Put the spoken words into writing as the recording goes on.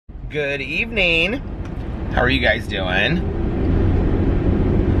Good evening. How are you guys doing?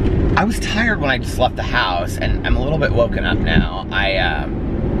 I was tired when I just left the house, and I'm a little bit woken up now. I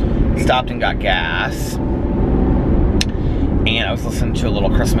stopped and got gas, and I was listening to a little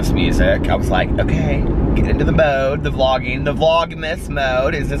Christmas music. I was like, okay, get into the mode, the vlogmas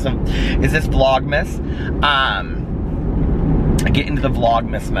mode. Is this vlogmas? I get into the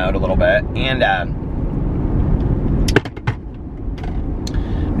vlogmas mode a little bit, and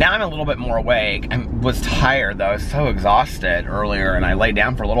now I'm a little bit more awake. I was tired though, I was so exhausted earlier, and I laid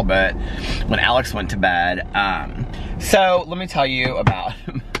down for a little bit when Alex went to bed. So let me tell you about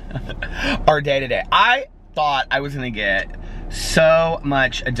our day today. I thought I was gonna get so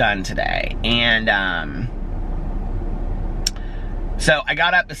much done today, and so I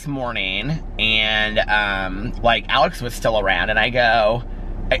got up this morning, and like Alex was still around, and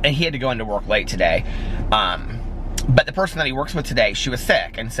and he had to go into work late today. But the person that he works with today, she was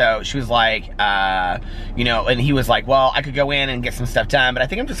sick, and so she was like, you know, and he was like, well, I could go in and get some stuff done, but I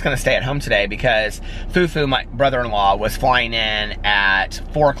think I'm just gonna stay at home today because Fufu, my brother-in-law, was flying in at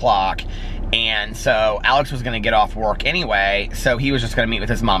 4 o'clock, and so Alex was gonna get off work anyway, so he was just gonna meet with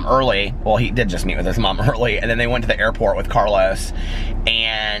his mom early. Well, he did just meet with his mom early, and then they went to the airport with Carlos,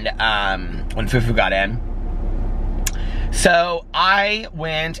 and when Fufu got in. So I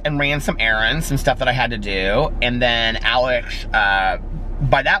went and ran some errands, some stuff that I had to do, and then Alex,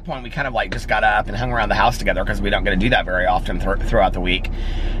 by that point we kind of like just got up and hung around the house together because we don't get to do that very often throughout the week.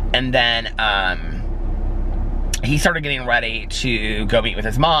 And then he started getting ready to go meet with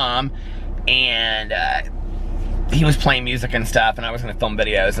his mom, and he was playing music and stuff, and I was gonna film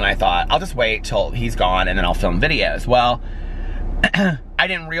videos, and I thought, I'll just wait till he's gone and then I'll film videos. Well, I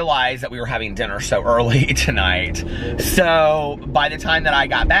didn't realize that we were having dinner so early tonight. So by the time that I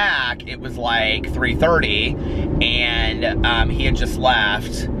got back, it was like 3:30, and he had just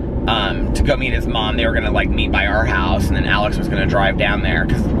left to go meet his mom. They were gonna like meet by our house, and then Alex was gonna drive down there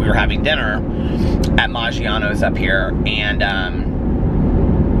because we were having dinner at Maggiano's up here. And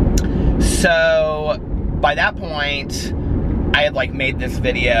so by that point, I had like made this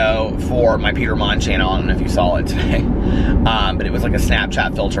video for my Peter Monn channel. I don't know if you saw it today, but it was like a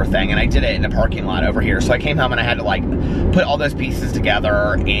Snapchat filter thing, and I did it in a parking lot over here. So I came home and I had to like put all those pieces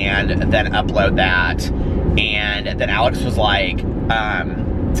together and then upload that. And then Alex was like,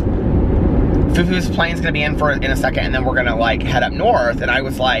 Fufu's plane's gonna be in a second, and then we're gonna like head up north. And I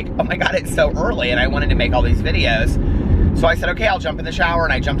was like, oh my God, it's so early, and I wanted to make all these videos. So I said, okay, I'll jump in the shower,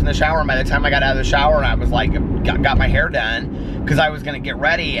 and I jumped in the shower, and by the time I got out of the shower, and I was like, got my hair done, because I was gonna get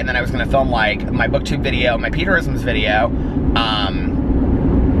ready, and then I was gonna film like my booktube video, my Peterisms video.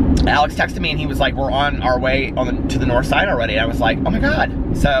 Alex texted me, and he was like, we're on our way to the north side already. And I was like, oh my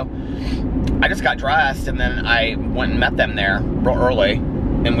God. So I just got dressed, and then I went and met them there real early,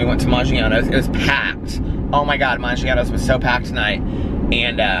 and we went to Maggiano's. It was packed. Oh my God, Maggiano's was so packed tonight,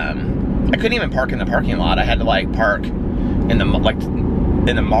 and I couldn't even park in the parking lot. I had to like park in the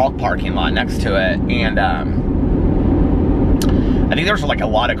mall parking lot next to it. And I think there was like a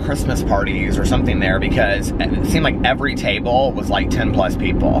lot of Christmas parties or something there, because it seemed like every table was like 10 plus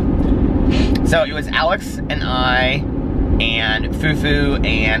people. So it was Alex and I and Fufu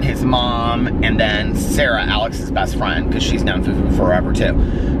and his mom, and then Sarah, Alex's best friend, because she's known Fufu forever too.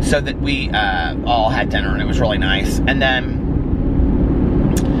 So that we all had dinner, and it was really nice. And then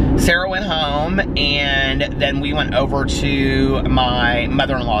Sarah went home, and then we went over to my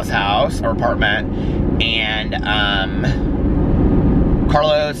mother-in-law's house, or apartment, and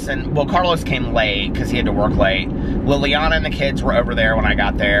Carlos came late because he had to work late. Liliana and the kids were over there when I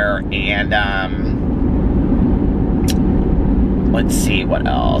got there, and let's see what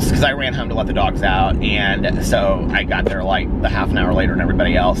else, because I ran home to let the dogs out, and so I got there like the half an hour later than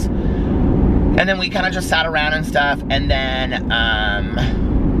everybody else. And then we kind of just sat around and stuff, and then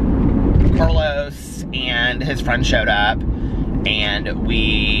Carlos and his friend showed up, and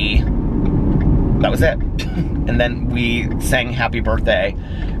that was it. And then we sang happy birthday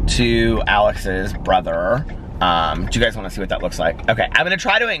to Alex's brother. Do you guys want to see what that looks like? Okay, I'm gonna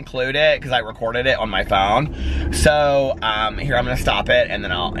try to include it because I recorded it on my phone. So here, I'm gonna stop it and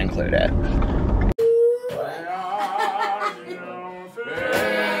then I'll include it.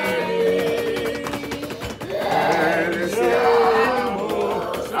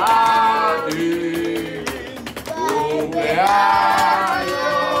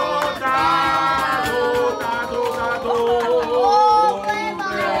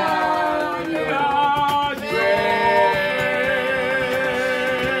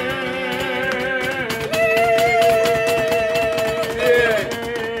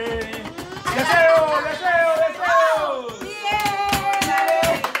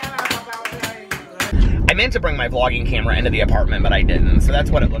 meant to bring my vlogging camera into the apartment, but I didn't. So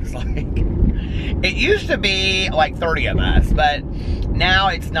that's what it looks like. It used to be like 30 of us, but now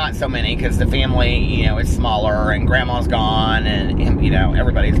it's not so many because the family, you know, is smaller and grandma's gone and, you know,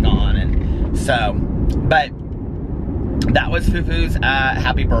 everybody's gone. And so, but that was Fufu's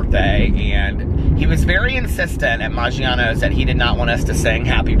happy birthday, and he was very insistent at Maggiano's that he did not want us to sing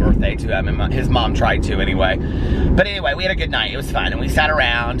happy birthday to him, and his mom tried to anyway. But anyway, we had a good night. It was fun, and we sat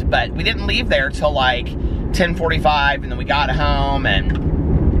around, but we didn't leave there till like 10:45, and then we got home,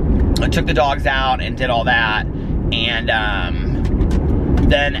 and I took the dogs out and did all that, and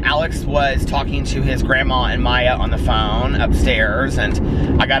then Alex was talking to his grandma and Maya on the phone upstairs,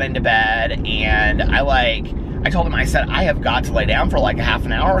 and I got into bed, and I told him, I said, I have got to lay down for like a half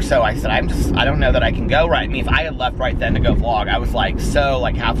an hour or so. I said, I don't know that I can go right. I mean, if I had left right then to go vlog, I was like so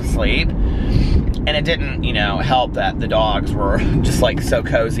like half asleep. And it didn't, you know, help that the dogs were just like so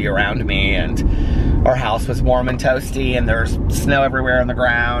cozy around me, and our house was warm and toasty, and there's snow everywhere on the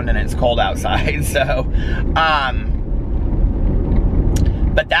ground, and it's cold outside. So,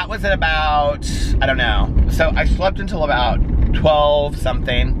 but that was at about, I don't know. So I slept until about 12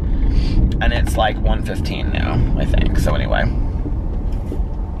 something. And it's like 1:15 now, I think. So anyway.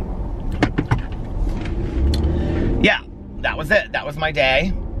 Yeah, that was it. That was my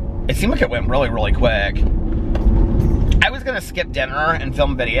day. It seemed like it went really, really quick. I was gonna skip dinner and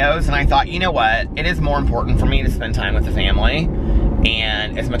film videos, and I thought, you know what? It is more important for me to spend time with the family.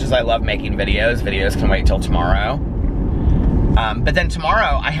 And as much as I love making videos, videos can wait till tomorrow. But then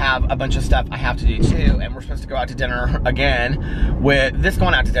tomorrow I have a bunch of stuff I have to do too, and we're supposed to go out to dinner again. With this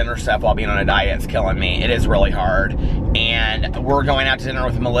going out to dinner stuff while being on a diet is killing me. It is really hard. And we're going out to dinner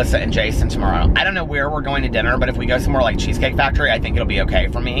with Melissa and Jason tomorrow. I don't know where we're going to dinner, but if we go somewhere like Cheesecake Factory, I think it'll be okay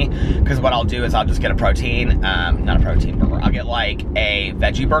for me. Because what I'll do is I'll just get a protein, not a protein burger. I'll get like a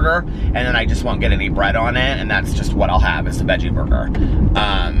veggie burger, and then I just won't get any bread on it, and that's just what I'll have is a veggie burger.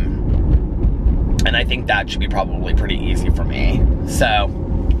 And I think that should be probably pretty easy for me. So,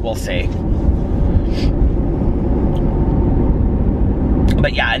 we'll see.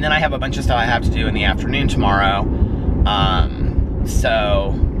 But yeah, and then I have a bunch of stuff I have to do in the afternoon tomorrow. So,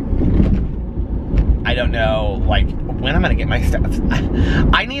 I don't know, like, when I'm gonna get my stuff.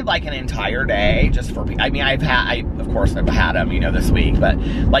 I need like an entire day just for, I mean, of course I've had them, you know, this week. But,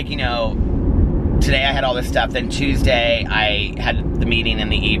 like, you know, today I had all this stuff. Then Tuesday I had the meeting in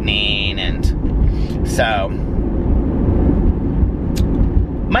the evening, and so,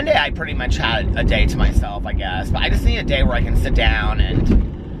 Monday I pretty much had a day to myself, I guess. But I just need a day where I can sit down and,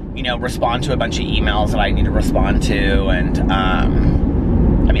 you know, respond to a bunch of emails that I need to respond to. And, I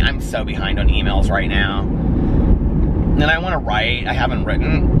mean, I'm so behind on emails right now. And I want to write. I haven't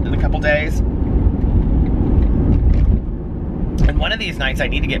written in a couple days. And one of these nights I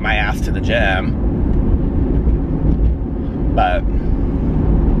need to get my ass to the gym. But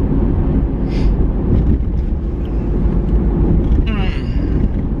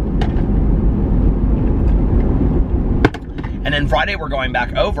and then Friday we're going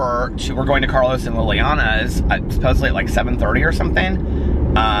back over to, we're going to Carlos and Liliana's, supposedly at like 7:30 or something.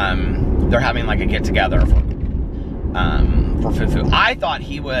 They're having like a get together for Fufu. I thought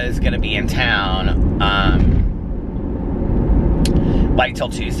he was gonna be in town, like till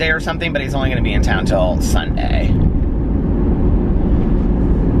Tuesday or something, but he's only gonna be in town till Sunday.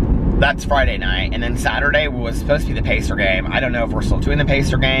 That's Friday night, and then Saturday was supposed to be the Pacer game. I don't know if we're still doing the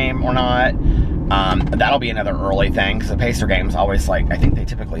Pacer game or not. That'll be another early thing, because the Pacer game's always like, I think they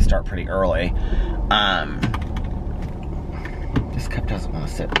typically start pretty early. This cup doesn't want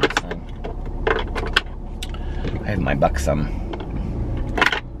to sit in this thing. I have my buxom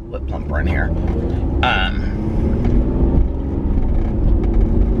lip plumper in here.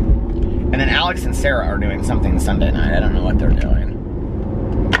 And then Alex and Sarah are doing something Sunday night. I don't know what they're doing.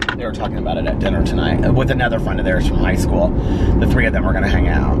 They were talking about it at dinner tonight with another friend of theirs from high school. The three of them are going to hang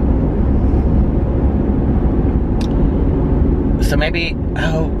out. So maybe,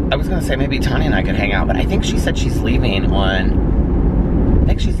 oh, I was going to say maybe Tanya and I could hang out, but I think she said she's leaving on, I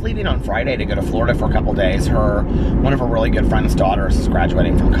think she's leaving on Friday to go to Florida for a couple days. One of her really good friend's daughters is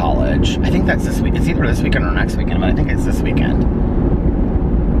graduating from college. I think that's this week. It's either this weekend or next weekend, but I think it's this weekend.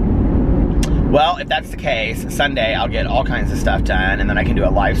 Well, if that's the case, Sunday I'll get all kinds of stuff done, and then I can do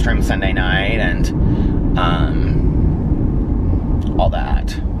a live stream Sunday night and all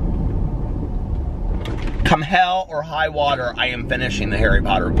that. Come hell or high water, I am finishing the Harry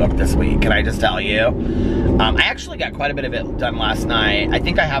Potter book this week. Can I just tell you? I actually got quite a bit of it done last night. I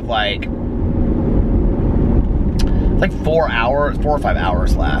think I have like 4 or 5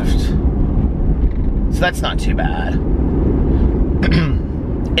 hours left. So that's not too bad.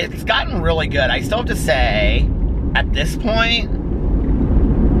 it's gotten really good. I still have to say, at this point,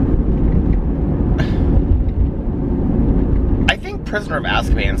 I think Prisoner of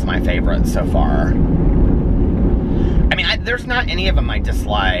Azkaban's my favorite so far. I mean, there's not any of them I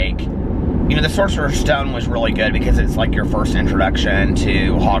dislike. You know, the Sorcerer's Stone was really good because it's like your first introduction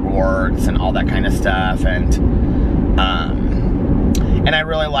to Hogwarts and all that kind of stuff, and I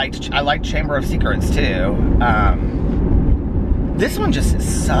really liked Chamber of Secrets too. This one just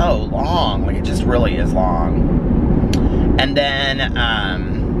is so long, like it just really is long. And then,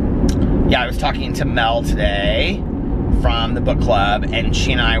 yeah, I was talking to Mel today from the book club, and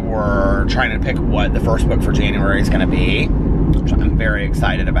she and I were trying to pick what the first book for January is going to be, which I'm very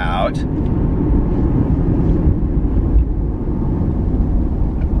excited about.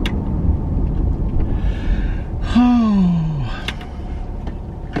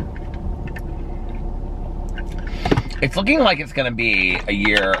 It's looking like it's going to be a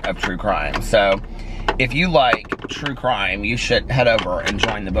year of true crime. So if you like true crime, you should head over and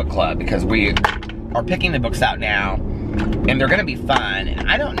join the book club, because we are picking the books out now, and they're going to be fun. And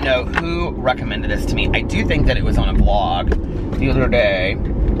I don't know who recommended this to me. I do think that it was on a blog the other day,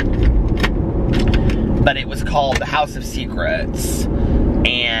 but it was called The House of Secrets.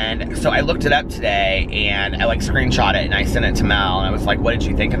 And so I looked it up today, and I like screenshot it and I sent it to Mel, and I was like, what did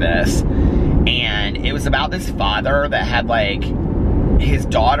you think of this? And it was about this father that had, like, his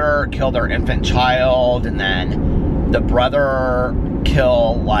daughter kill their infant child, and then the brother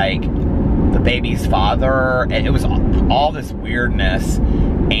kill, like, the baby's father. And it was all this weirdness.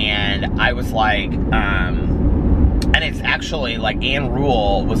 And I was like, and it's actually, like, Anne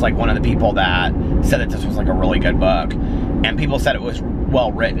Rule was, like, one of the people that said that this was, like, a really good book. And people said it was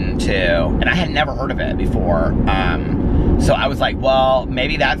well written, too. And I had never heard of it before. So I was like, well,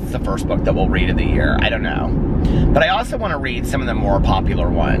 maybe that's the first book that we'll read of the year. I don't know. But I also want to read some of the more popular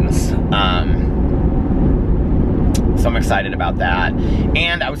ones. So I'm excited about that.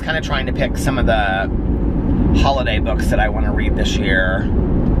 And I was kind of trying to pick some of the holiday books that I want to read this year.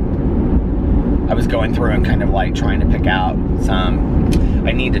 I was going through and kind of like trying to pick out some.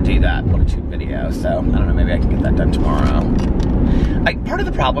 I need to do that booktube video, so I don't know, maybe I can get that done tomorrow. Part of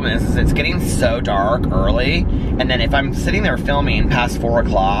the problem is it's getting so dark early, and then if I'm sitting there filming past 4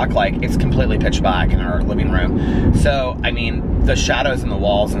 o'clock, like, it's completely pitch black in our living room. So, I mean, the shadows in the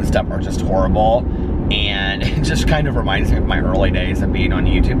walls and stuff are just horrible, and it just kind of reminds me of my early days of being on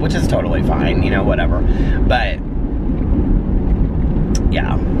YouTube, which is totally fine, you know, whatever. But,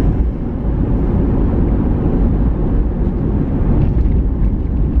 yeah.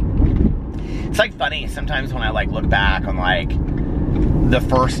 It's, like, funny sometimes when I, like, look back on, like, the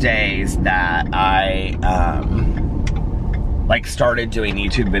first days that I, like, started doing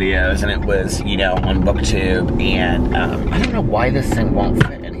YouTube videos, and it was, you know, on BookTube, and, I don't know why this thing won't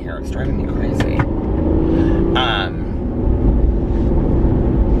fit in here. It's driving me crazy.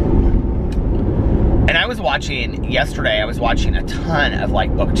 And I was watching, yesterday, I was watching a ton of,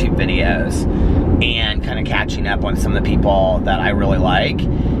 like, BookTube videos, and kind of catching up on some of the people that I really like,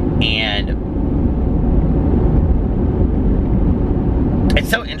 and it's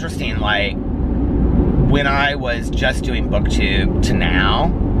so interesting, like, when I was just doing BookTube to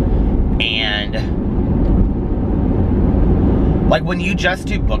now, and, like, when you just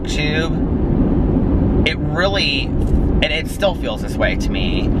do BookTube, it really, and it still feels this way to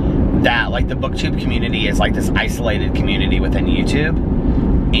me, that, like, the BookTube community is, like, this isolated community within YouTube,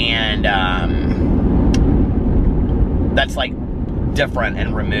 and, that's, like, different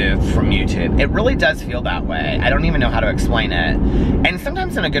and removed from YouTube. It really does feel that way. I don't even know how to explain it. And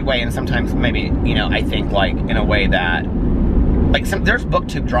sometimes in a good way, and sometimes maybe, you know, I think, like, in a way that, like, there's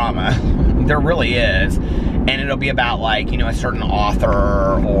BookTube drama. There really is. And it'll be about, like, you know, a certain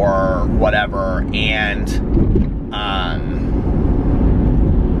author or whatever. And,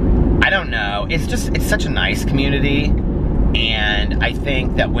 I don't know. It's just, it's such a nice community. And I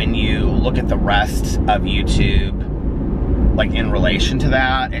think that when you look at the rest of YouTube, like, in relation to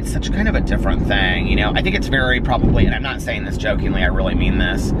that, it's such kind of a different thing, you know? I think it's very probably, and I'm not saying this jokingly, I really mean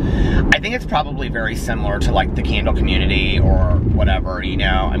this, I think it's probably very similar to, like, the candle community or whatever, you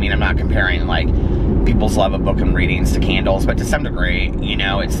know? I mean, I'm not comparing, like, people's love of book and readings to candles, but to some degree, you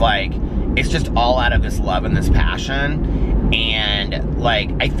know, it's like, it's just all out of this love and this passion, and,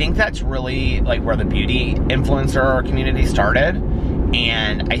 like, I think that's really, like, where the beauty influencer community started.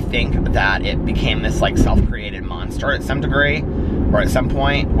 And I think that it became this, like, self-created monster at some degree, or at some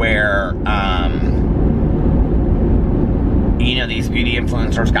point, where, you know, these beauty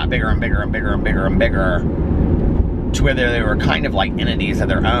influencers got bigger and bigger and bigger and bigger and bigger. to where they were kind of like entities of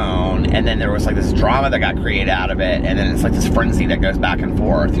their own, and then there was like this drama that got created out of it, and then it's like this frenzy that goes back and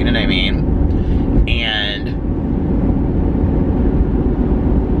forth, you know what I mean? And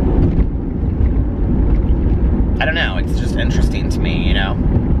I don't know, it's just interesting to me, you know?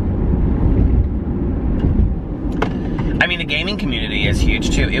 I mean, the gaming community is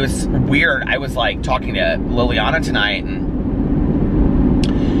huge too. It was weird. I was like talking to Liliana tonight, and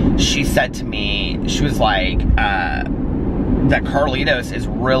she said to me, she was like, that Carlitos is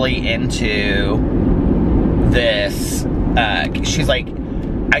really into this. She's like,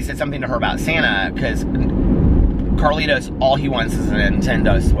 I said something to her about Santa, because Carlitos, all he wants is a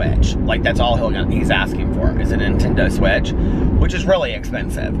Nintendo Switch. Like, that's all he's asking for, is a Nintendo Switch, which is really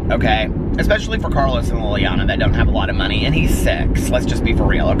expensive, okay? Especially for Carlos and Liliana that don't have a lot of money, and he's 6. Let's just be for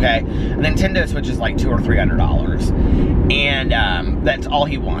real, okay? A Nintendo Switch is like $200 or $300, and that's all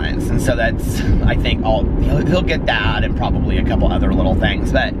he wants. And so that's, I think, all he'll get that, and probably a couple other little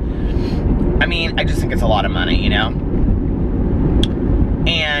things. But I mean, I just think it's a lot of money, you know.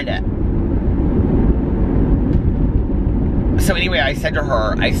 And so anyway, I said to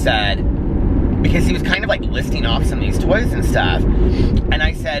her, I said, because he was kind of like listing off some of these toys and stuff, and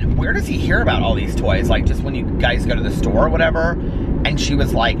I said, where does he hear about all these toys? Like, just when you guys go to the store or whatever? And she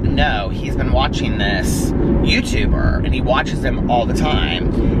was like, no, he's been watching this YouTuber, and he watches them all the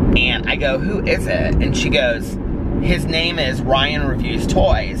time. And I go, who is it? And she goes, his name is Ryan Reviews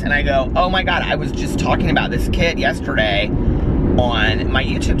Toys. And I go, oh my God, I was just talking about this kid yesterday on my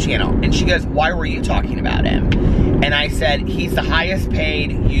YouTube channel. And she goes, why were you talking about him? And I said, he's the highest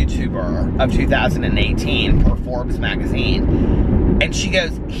paid YouTuber of 2018 per Forbes magazine. And she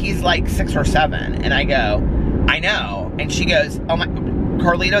goes, he's like 6 or 7. And I go, I know. And she goes, oh my,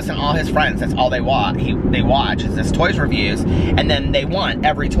 Carlitos and all his friends, that's all they watch. They watch is his toys reviews. And then they want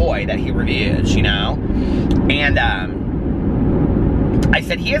every toy that he reviews, you know? And I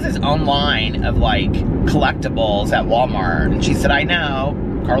said, he has his own line of like collectibles at Walmart. And she said, I know.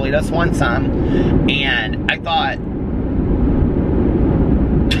 Carlitos wants some. And I thought,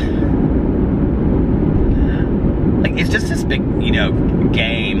 like, it's just this big, you know,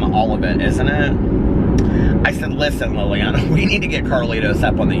 game, all of it, isn't it? I said, listen, Liliana, we need to get Carlitos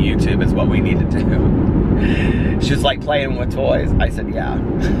up on the YouTube is what we need to do. She was like, playing with toys? I said, yeah.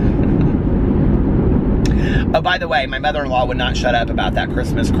 Oh, by the way, my mother-in-law would not shut up about that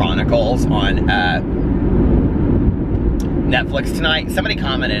Christmas Chronicles on Netflix tonight. Somebody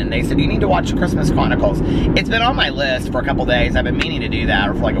commented and they said, you need to watch Christmas Chronicles. It's been on my list for a couple days. I've been meaning to do that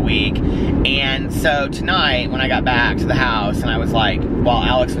for like a week. And so tonight, when I got back to the house, and I was like, while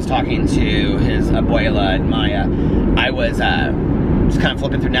Alex was talking to his abuela and Maya, I was just kind of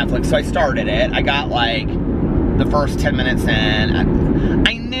flipping through Netflix. So I started it. I got like the first 10 minutes in.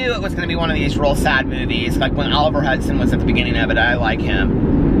 I knew it was going to be one of these real sad movies. Like when Oliver Hudson was at the beginning of it, I like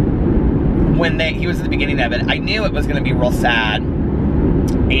him. When he was at the beginning of it, I knew it was going to be real sad.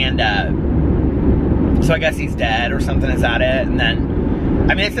 And so I guess he's dead or something. Is that it? And then,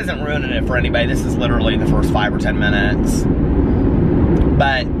 I mean, this isn't ruining it for anybody. This is literally the first 5 or 10 minutes.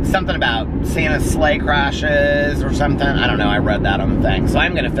 But something about Santa's sleigh crashes or something. I don't know. I read that on the thing. So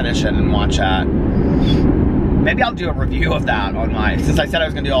I'm going to finish it and watch that. Maybe I'll do a review of that on my, since I said I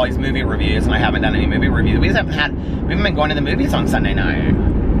was going to do all these movie reviews and I haven't done any movie reviews. We haven't been going to the movies on Sunday night.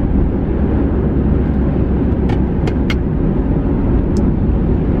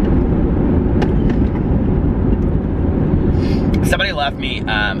 Somebody left me a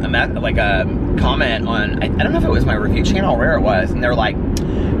comment on, I don't know if it was my review channel or where it was, and they're like,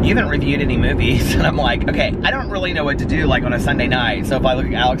 you haven't reviewed any movies. And I'm like, okay, I don't really know what to do like on a Sunday night. So if I look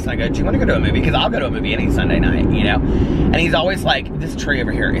at Alex and I go, do you want to go to a movie? Because I'll go to a movie any Sunday night, you know? And he's always like, this tree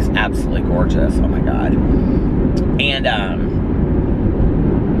over here is absolutely gorgeous. Oh my God.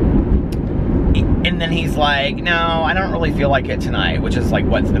 And then he's like, no, I don't really feel like it tonight, which is like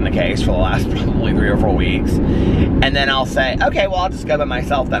what's been the case for the last probably 3 or 4 weeks. And then I'll say, okay, well, I'll just go by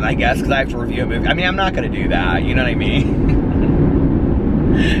myself then, I guess, because I have to review a movie. I mean, I'm not going to do that, you know what I mean?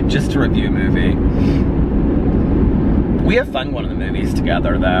 Just to review a movie. We have fun going to the movies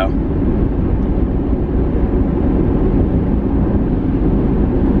together, though.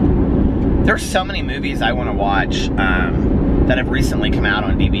 There's so many movies I want to watch that have recently come out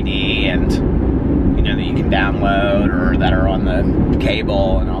on DVD and, you know, that you can download or that are on the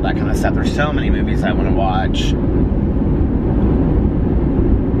cable and all that kind of stuff. There's so many movies I want to watch.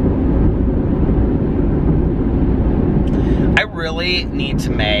 I really need to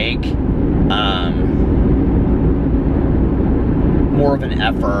make more of an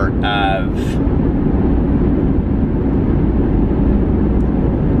effort of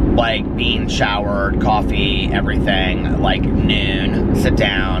like being showered, coffee, everything, like noon, sit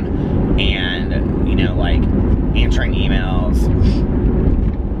down and, you know, like answering emails,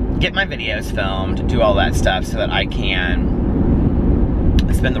 get my videos filmed, do all that stuff so that I can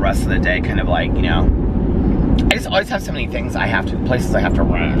spend the rest of the day kind of like, you know, I just always have so many things places I have to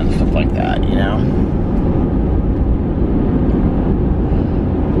run and stuff like that, you know.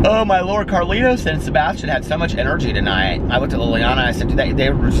 Oh my Lord, Carlitos and Sebastian had so much energy tonight. I looked at Liliana, I said,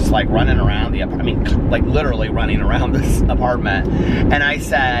 they were just like running around the apartment. I mean, like literally running around this apartment. And I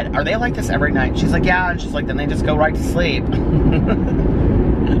said, are they like this every night? She's like, yeah. And she's like, then they just go right to sleep.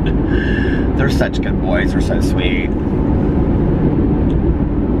 They're such good boys, they're so sweet.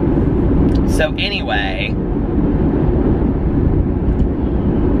 So anyway,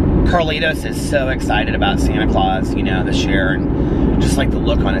 Carlitos is so excited about Santa Claus, you know, this year, and just like the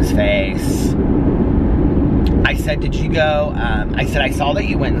look on his face. I said, did you go, I said, I saw that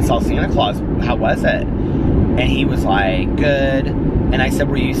you went and saw Santa Claus, how was it? And he was like, good. And I said,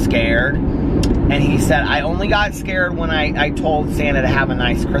 were you scared? And he said, I only got scared when I told Santa to have a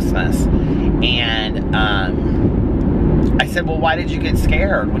nice Christmas. And I said, well, why did you get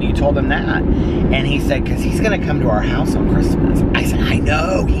scared when you told him that? And he said, because he's going to come to our house on Christmas. I said, I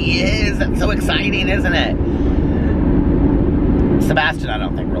know, he is. That's so exciting, isn't it? Sebastian, I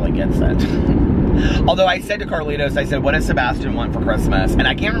don't think, really gets it. Although I said to Carlitos, I said, what does Sebastian want for Christmas? And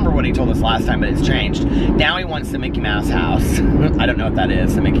I can't remember what he told us last time, but it's changed. Now he wants the Mickey Mouse house. I don't know what that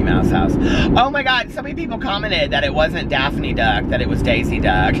is, the Mickey Mouse house. Oh my God, so many people commented that it wasn't Daphne Duck, that it was Daisy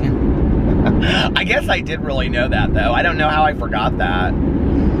Duck. I guess I did really know that, though. I don't know how I forgot that.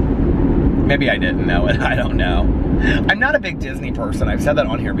 Maybe I didn't know it. I don't know. I'm not a big Disney person. I've said that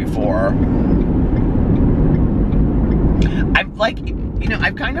on here before. I'm like, you know,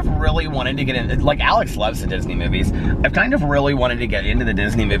 I've kind of really wanted to get in, like Alex loves the Disney movies. I've kind of really wanted to get into the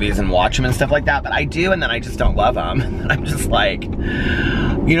Disney movies and watch them and stuff like that, but I do, and then I just don't love them. I'm just like, you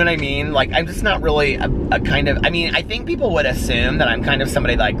know what I mean? Like, I'm just not really a kind of, I mean, I think people would assume that I'm kind of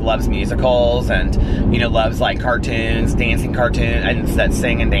somebody that, like, loves musicals and, you know, loves, like, cartoons, dancing cartoons, and that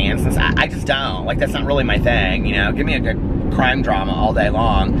sing and dance. And I just don't. Like, that's not really my thing, you know? Give me a good crime drama all day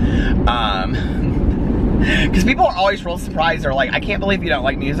long. Because people are always real surprised. They're like, I can't believe you don't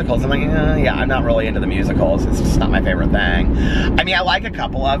like musicals. I'm like, yeah, I'm not really into the musicals. It's just not my favorite thing. I mean, I like a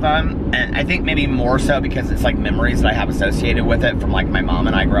couple of them, and I think maybe more so because it's like memories that I have associated with it from like my mom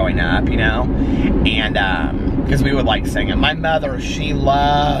and I growing up, you know? And, because we would like sing it. My mother, she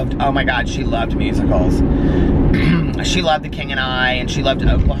loved, oh my God, she loved musicals. She loved The King and I, and she loved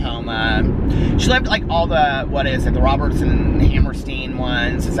Oklahoma. She loved like all the, what is it, the Roberts and Hammerstein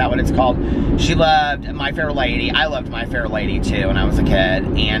ones, is that what it's called? She loved My Fair Lady. I loved My Fair Lady too when I was a kid.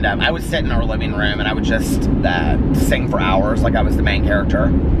 And I would sit in our living room and I would just sing for hours like I was the main character.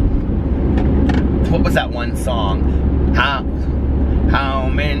 What was that one song? How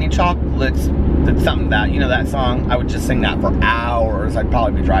many chocolates? Did something that, you know that song? I would just sing that for hours. I'd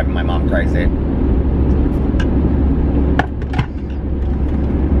probably be driving my mom crazy.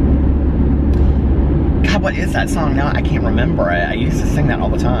 God, what is that song now? I can't remember it. I used to sing that all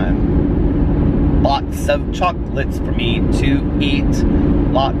the time. Lots of chocolates for me to eat.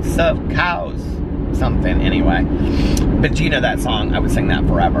 Lots of cows. Something, anyway. But do you know that song? I would sing that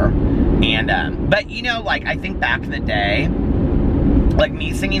forever. And, but you know, like, I think back in the day, like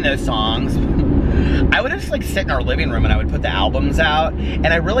me singing those songs, I would just like sit in our living room and I would put the albums out, and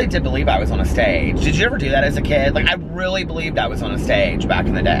I really did believe I was on a stage. Did you ever do that as a kid? Like, I really believed I was on a stage back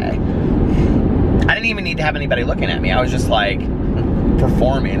in the day. I didn't even need to have anybody looking at me. I was just like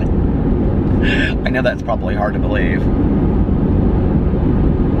performing. I know that's probably hard to believe.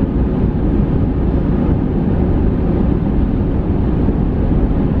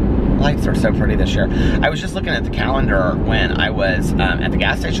 Lights are so pretty this year. I was just looking at the calendar when I was at the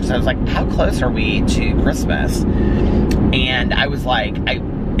gas station, so I was like, how close are we to Christmas? And I was like,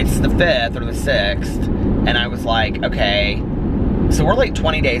 it's the 5th or the 6th, and I was like, okay, so we're like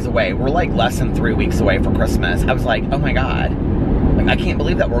 20 days away. We're like less than 3 weeks away from Christmas. I was like, oh my God, like I can't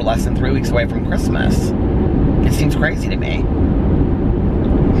believe that we're less than 3 weeks away from Christmas. It seems crazy to me.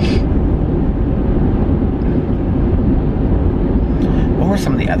 What were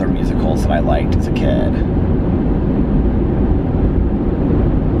some of the other musicals that I liked as a kid?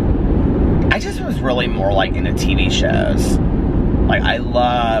 I just was really more like into TV shows. Like, I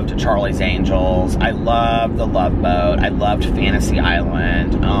loved Charlie's Angels. I loved The Love Boat. I loved Fantasy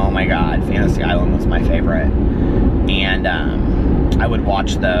Island. Oh my God, Fantasy Island was my favorite. And I would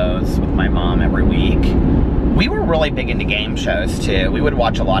watch those with my mom every week. We were really big into game shows too. We would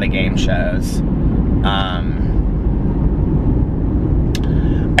watch a lot of game shows.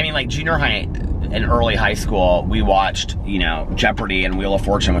 I mean, mean, like junior high and early high school, we watched, you know, Jeopardy and Wheel of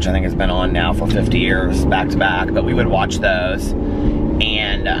Fortune, which I think has been on now for 50 years back to back, but we would watch those.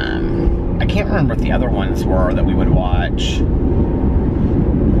 And I can't remember what the other ones were that we would watch.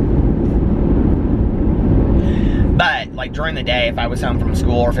 But like during the day, if I was home from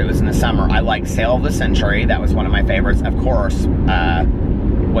school or if it was in the summer, I liked Sale of the Century. That was one of my favorites. Of course,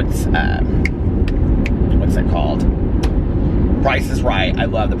 what's it called? Price is Right. I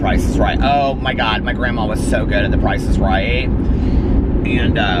love The Price is Right. Oh my God, my grandma was so good at The Price is Right.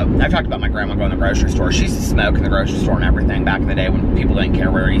 And I've talked about my grandma going to the grocery store. She used to smoke in the grocery store and everything back in the day when people didn't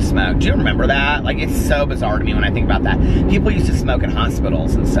care where you smoked. Do you remember that? Like, it's so bizarre to me when I think about that. People used to smoke in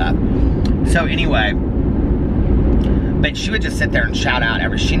hospitals and stuff. So anyway, but she would just sit there and shout out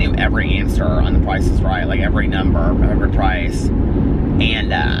she knew every answer on The Price is Right, like every number, every price.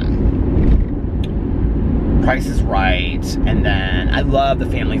 And Price is Right. And then I love the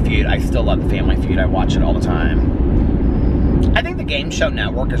Family Feud. I still love the Family Feud. I watch it all the time. I think the Game Show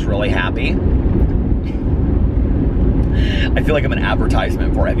Network is really happy. I feel like I'm an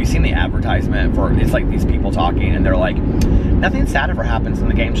advertisement for it. Have you seen the advertisement for, it's like these people talking and they're like, nothing sad ever happens in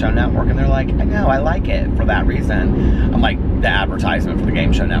the Game Show Network. And they're like, I know, I like it for that reason. I'm like, the advertisement for the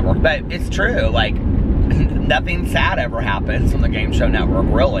Game Show Network. But it's true, like, nothing sad ever happens on the Game Show Network,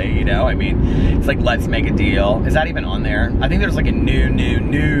 really, you know? I mean, it's like Let's Make a Deal. Is that even on there? I think there's like a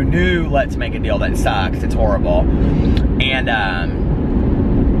new Let's Make a Deal that sucks. It's horrible. And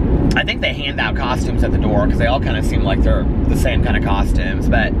I think they hand out costumes at the door because they all kind of seem like they're the same kind of costumes.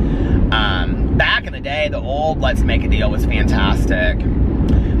 But back in the day, the old Let's Make a Deal was fantastic.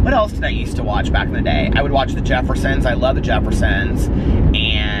 What else did I used to watch back in the day? I would watch The Jeffersons. I love The Jeffersons.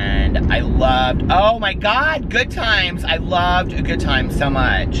 And I loved, oh my God, Good Times. I loved Good Times so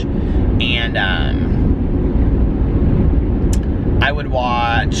much. And I would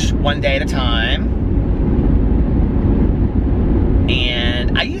watch One Day at a Time.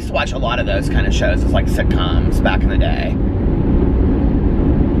 And I used to watch a lot of those kind of shows as like sitcoms back in the day.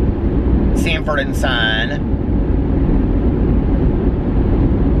 Sanford and Son.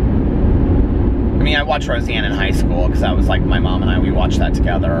 I mean, I watched Roseanne in high school because that was like my mom and I, we watched that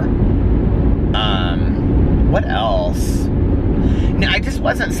together. What else? No, I just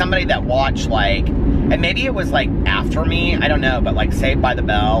wasn't somebody that watched like, and maybe it was like after me, I don't know, but like Saved by the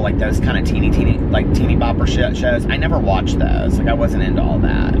Bell, like those kind of teeny bopper shows, I never watched those. Like I wasn't into all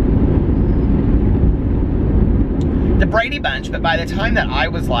that. The Brady Bunch, but by the time that I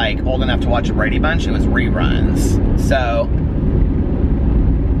was like old enough to watch a Brady Bunch, it was reruns. So,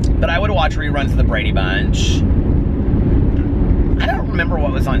 but I would watch reruns of the Brady Bunch. I don't remember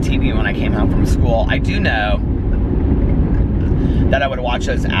what was on TV when I came home from school. I do know that I would watch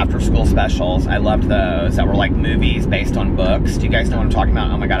those after-school specials. I loved those that were like movies based on books. Do you guys know what I'm talking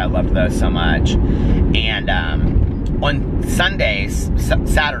about? Oh my God, I loved those so much. And on Sundays,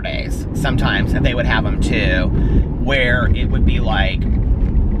 Saturdays, sometimes they would have them too, where it would be like,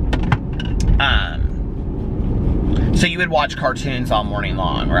 so you would watch cartoons all morning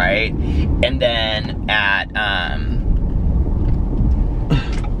long, right? And then at,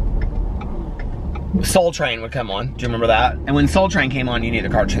 Soul Train would come on. Do you remember that? And when Soul Train came on, you knew the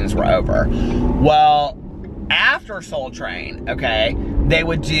cartoons were over. Well, after Soul Train, okay, they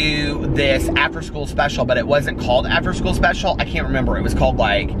would do this after-school special, but it wasn't called after-school special. I can't remember. It was called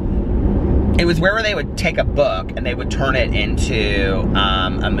like, it was where they would take a book and they would turn it into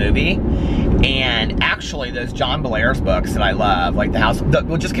a movie. And actually, those John Blair's books that I love, like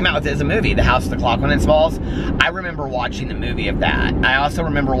what just came out with it as a movie, The House with the Clock on Its Walls. I remember watching the movie of that. I also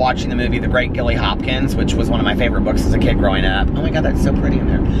remember watching the movie The Great Gilly Hopkins, which was one of my favorite books as a kid growing up. Oh my God, that's so pretty in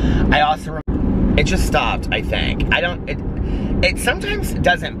there. I also remember, it just stopped, I think. It sometimes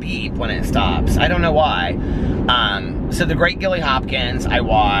doesn't beep when it stops. I don't know why. So The Great Gilly Hopkins, I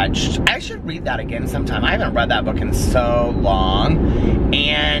watched. I should read that again sometime. I haven't read that book in so long.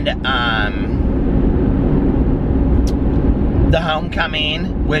 And The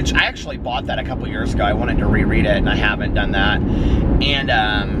Homecoming, which I actually bought that a couple years ago. I wanted to reread it, and I haven't done that. And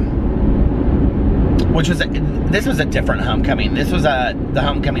this was a different homecoming. This was the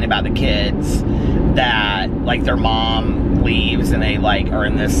homecoming about the kids that, like, their mom leaves and they, like, are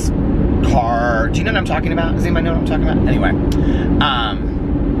in this car. Do you know what I'm talking about? Does anybody know what I'm talking about? Anyway,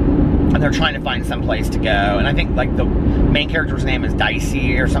 and they're trying to find some place to go. And I think, like, the main character's name is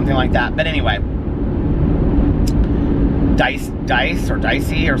Dicey or something like that. But anyway, Dice or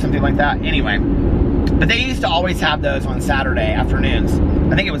Dicey or something like that. Anyway, but they used to always have those on Saturday afternoons.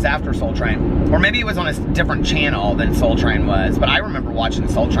 I think it was after Soul Train. Or maybe it was on a different channel than Soul Train was. But I remember watching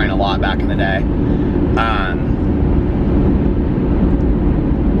Soul Train a lot back in the day.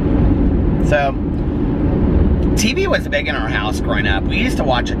 So, TV was big in our house growing up. We used to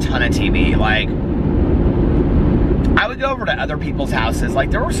watch a ton of TV. Like, I would go over to other people's houses.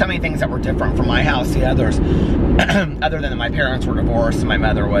 Like, there were so many things that were different from my house to others. Other than that my parents were divorced and my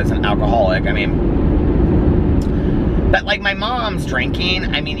mother was an alcoholic. I mean, but like my mom's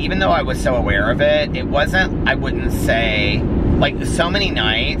drinking, I mean, even though I was so aware of it, it wasn't, I wouldn't say, like, so many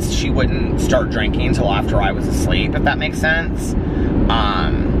nights she wouldn't start drinking until after I was asleep, if that makes sense.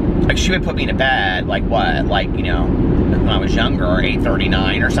 Like, she would put me to bed, like, what, like, you know, when I was younger,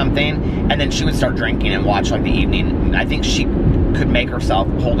 8:39 or something, and then she would start drinking and watch, like, the evening. I think she could make herself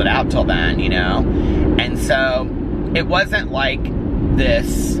hold it out till then, you know? And so, it wasn't like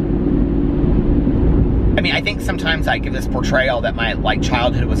this, I mean, I think sometimes I give this portrayal that my, like,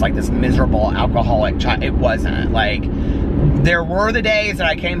 childhood was like this miserable alcoholic child. It wasn't. Like, there were the days that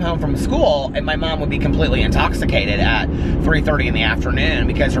I came home from school and my mom would be completely intoxicated at 3:30 in the afternoon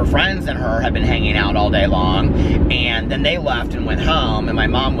because her friends and her had been hanging out all day long, and then they left and went home, and my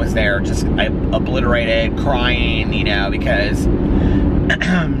mom was there just obliterated, crying, you know, because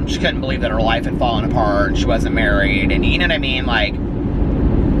she couldn't believe that her life had fallen apart and she wasn't married, and you know what I mean, like,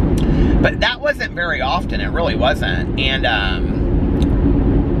 but that wasn't very often. It really wasn't. And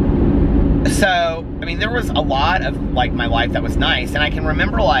so, I mean, there was a lot of, like, my life that was nice, and I can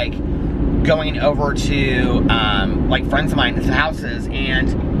remember, like, going over to, like, friends of mine's houses, and,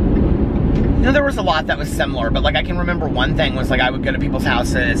 you know, there was a lot that was similar, but, like, I can remember one thing was, like, I would go to people's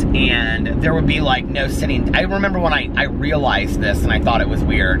houses, and there would be, like, no sitting. I remember when I realized this, and I thought it was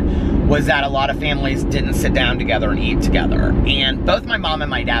weird, was that a lot of families didn't sit down together and eat together, and both my mom and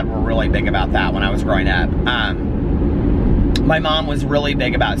my dad were really big about that when I was growing up. My mom was really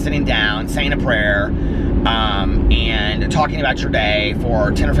big about sitting down, saying a prayer, and talking about your day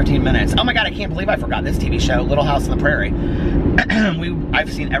for 10 or 15 minutes. Oh my God, I can't believe I forgot this TV show, Little House on the Prairie.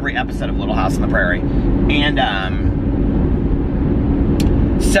 I've seen every episode of Little House on the Prairie. And,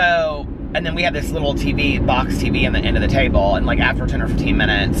 and then we had this little box TV on the end of the table, and like after 10 or 15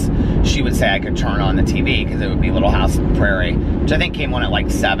 minutes, she would say I could turn on the TV because it would be Little House on the Prairie, which I think came on at like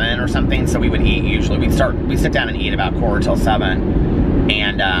 7 or something, so we would eat usually. We'd sit down and eat about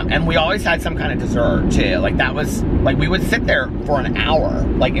 7:15, and we always had some kind of dessert too. Like that was, like we would sit there for an hour,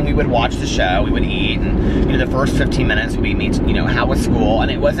 like, and we would watch the show, we would eat, and you know, the first 15 minutes would be me, you know, how was school,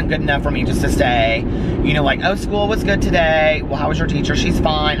 and it wasn't good enough for me just to say, you know, like, oh, school was good today, well, how was your teacher, she's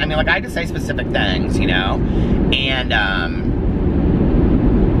fine. I mean, like, I had to say specific things, you know, and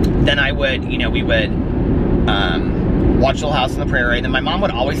then I would, you know, we would watch Little House on the Prairie, and then my mom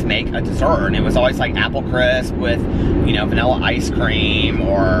would always make a dessert, and it was always like apple crisp with, you know, vanilla ice cream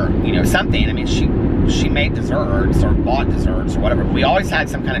or, you know, something. I mean, she made desserts or bought desserts or whatever, but we always had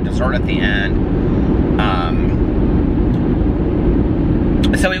some kind of dessert at the end.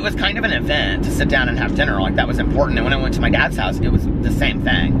 So it was kind of an event to sit down and have dinner. Like, that was important. And when I went to my dad's house, it was the same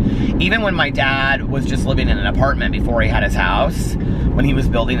thing. Even when my dad was just living in an apartment before he had his house, when he was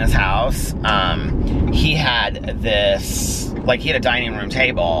building his house, he had this, like, he had a dining room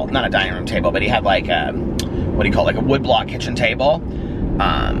table, not a dining room table, but he had like a, what do you call it, like a wood block kitchen table,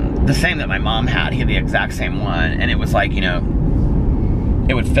 the same that my mom had. He had the exact same one, and it was like, you know,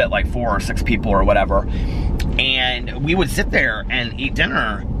 it would fit like 4 or 6 people or whatever, and we would sit there and eat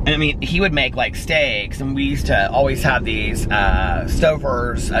dinner. I mean, he would make like steaks, and we used to always have these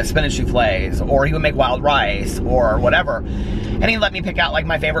Stouffer's spinach soufflés, or he would make wild rice or whatever. And he'd let me pick out like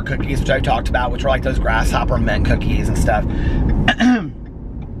my favorite cookies, which I've talked about, which were like those grasshopper mint cookies and stuff.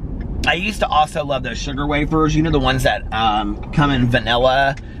 I used to also love those sugar wafers, you know, the ones that come in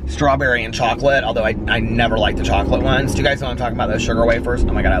vanilla, strawberry, and chocolate, although I never liked the chocolate ones. Do you guys know what I'm talking about, those sugar wafers?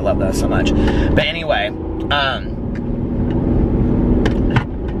 Oh my God, I love those so much. But anyway,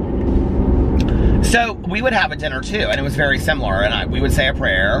 so we would have a dinner too, and it was very similar, and we would say a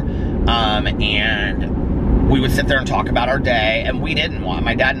prayer, and we would sit there and talk about our day, and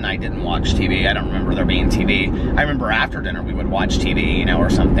my dad and I didn't watch TV. I don't remember there being TV. I remember after dinner we would watch TV, you know, or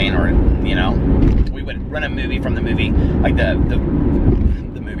something, or, you know, we would rent a movie from the movie, like the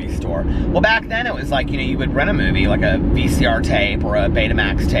movie store. Well, back then it was like, you know, you would rent a movie, like a VCR tape or a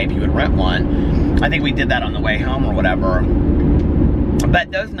Betamax tape, you would rent one. I think we did that on the way home or whatever.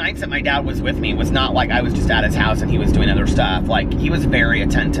 But those nights that my dad was with me was not like I was just at his house and he was doing other stuff. Like, he was very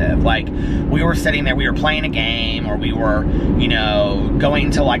attentive. Like, we were sitting there, we were playing a game, or we were, you know,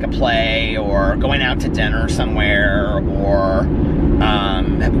 going to like a play, or going out to dinner somewhere, or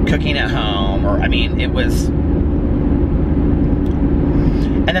cooking at home, or, I mean, it was.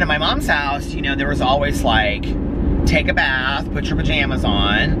 And then at my mom's house, you know, there was always like, take a bath, put your pajamas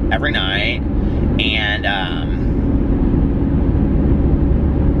on every night, and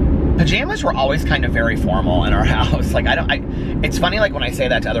pajamas were always kind of very formal in our house. Like, it's funny, like, when I say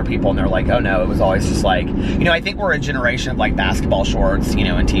that to other people and they're like, oh no, it was always just like, you know, I think we're a generation of like basketball shorts, you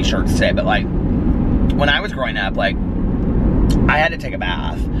know, and t-shirts today, but like, when I was growing up, like, I had to take a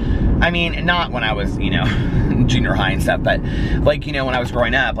bath. I mean, not when I was, you know, junior high and stuff, but like, you know, when I was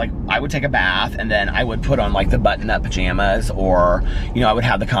growing up, like, I would take a bath and then I would put on like the button-up pajamas, or, you know, I would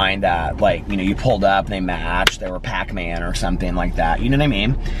have the kind that, like, you know, you pulled up and they matched, they were Pac-Man or something like that, you know what I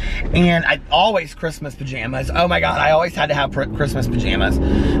mean? And I always Christmas pajamas. Oh my God, I always had to have Christmas pajamas.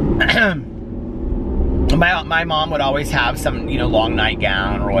 My mom would always have some, you know, long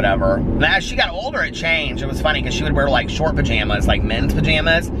nightgown or whatever. And as she got older, it changed. It was funny because she would wear like short pajamas, like men's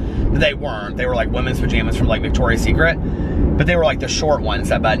pajamas, but they weren't. They were like women's pajamas from like Victoria's Secret, but they were like the short ones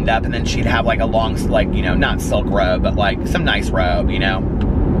that buttoned up, and then she'd have like a long, like, you know, not silk robe, but like some nice robe, you know.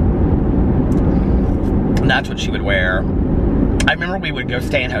 And that's what she would wear. I remember we would go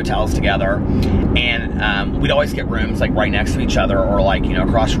stay in hotels together, and we'd always get rooms like right next to each other, or like, you know,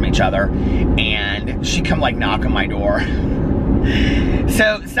 across from each other, and she'd come like knock on my door.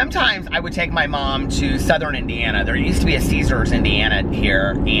 So sometimes I would take my mom to southern Indiana. There used to be a Caesars, Indiana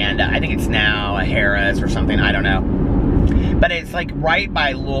here, and I think it's now a Harrah's or something, I don't know. But it's like right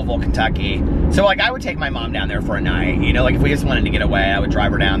by Louisville, Kentucky. So like I would take my mom down there for a night, you know, like if we just wanted to get away, I would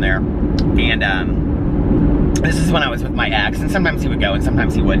drive her down there. And this is when I was with my ex, and sometimes he would go and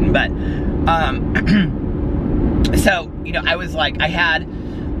sometimes he wouldn't, but, so, you know, I was like, I had,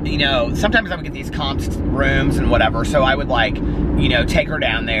 you know, sometimes I would get these comped rooms and whatever, so I would like, you know, take her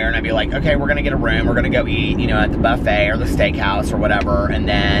down there, and I'd be like, okay, we're gonna get a room, we're gonna go eat, you know, at the buffet or the steakhouse or whatever, and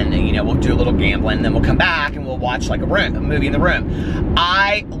then, you know, we'll do a little gambling, and then we'll come back and we'll watch like a movie in the room.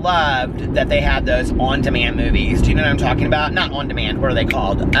 I loved that they had those on-demand movies. Do you know what I'm talking about? Not on-demand, what are they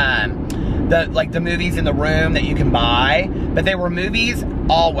called? Like the movies in the room that you can buy, but they were movies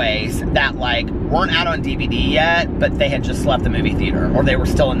always that like weren't out on DVD yet, but they had just left the movie theater, or they were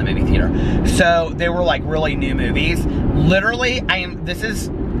still in the movie theater. So they were like really new movies. Literally, this is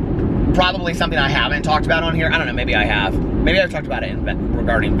probably something I haven't talked about on here. I don't know, maybe I have. Maybe I've talked about it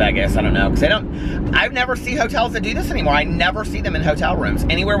regarding Vegas, I don't know, because I've never seen hotels that do this anymore. I never see them in hotel rooms.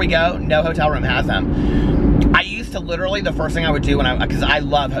 Anywhere we go, no hotel room has them. I used to literally, the first thing I would do because I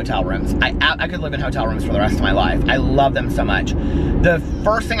love hotel rooms. I could live in hotel rooms for the rest of my life. I love them so much. The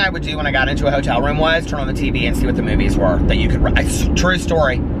first thing I would do when I got into a hotel room was turn on the TV and see what the movies were that you could, true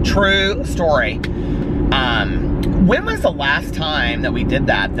story. True story. When was the last time that we did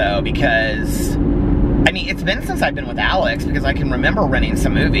that though? Because, I mean, it's been since I've been with Alex, because I can remember renting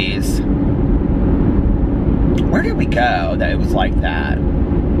some movies. Where did we go that it was like that?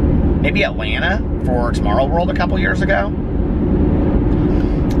 Maybe Atlanta for Tomorrow World a couple years ago?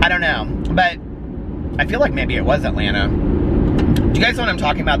 I don't know, but I feel like maybe it was Atlanta. Do you guys know what I'm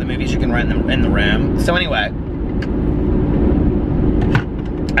talking about? The movies you can rent in the room. So anyway,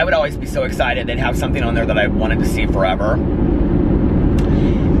 I would always be so excited. They'd have something on there that I wanted to see forever.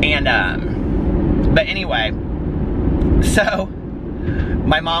 And, but anyway, so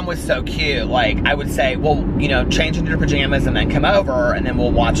my mom was so cute. Like, I would say, well, you know, change into your pajamas and then come over, and then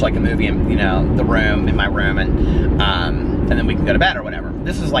we'll watch like a movie in, you know, in my room, and then we can go to bed or whatever.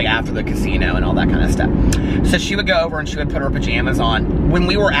 This was like after the casino and all that kind of stuff. So she would go over and she would put her pajamas on. When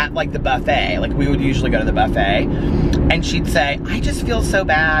we were at like the buffet, like we would usually go to the buffet, and she'd say, I just feel so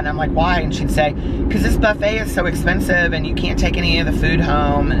bad. And I'm like, why? And she'd say, because this buffet is so expensive and you can't take any of the food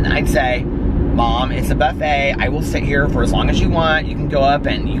home. And I'd say, Mom, it's a buffet. I will sit here for as long as you want. You can go up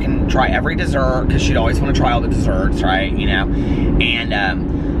and you can try every dessert, because she'd always want to try all the desserts, right? You know, and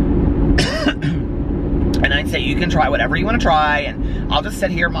and I'd say, you can try whatever you want to try, and I'll just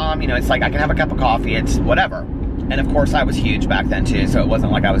sit here, Mom. You know, it's like I can have a cup of coffee. It's whatever. And of course, I was huge back then too, so it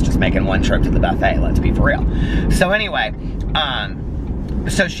wasn't like I was just making one trip to the buffet. Let's be for real. So anyway,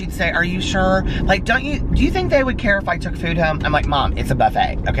 so she'd say, are you sure? Like, do you think they would care if I took food home? I'm like, Mom, it's a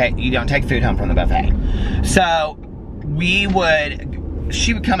buffet, okay? You don't take food home from the buffet. So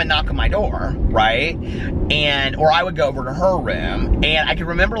she would come and knock on my door, right? Or I would go over to her room, and I can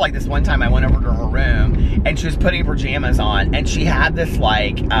remember like this one time I went over to her room, and she was putting pajamas on, and she had this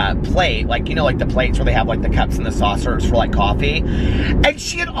like plate, like, you know, like the plates where they have like the cups and the saucers for like coffee, and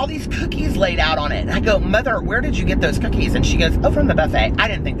she had all these cookies laid out on it. And I go, Mother, where did you get those cookies? And she goes, oh, from the buffet. I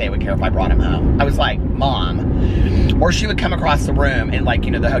didn't think they would care if I brought them home. I was like, Mom. Or she would come across the room and like,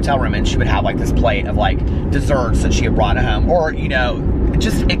 you know, the hotel room, and she would have like this plate of like desserts that she had brought home, or, you know,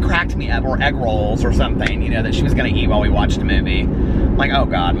 it cracked me up, or egg rolls or something, you know, that she was gonna eat while we watched a movie. I'm like, oh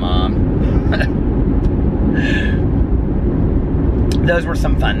God, Mom. Those were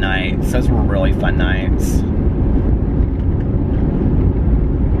some fun nights. Those were really fun nights.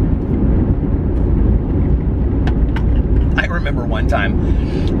 remember one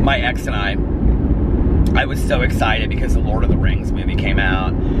time, my ex and I was so excited because the Lord of the Rings movie came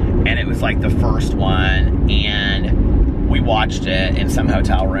out, and it was like the first one, and we watched it in some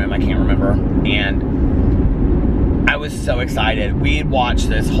hotel room, I can't remember, and I was so excited. We had watched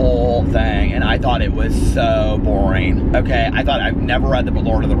this whole thing, and I thought it was so boring, okay? I thought, I've never read the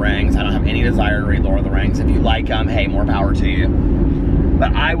Lord of the Rings. I don't have any desire to read Lord of the Rings. If you like them, hey, more power to you.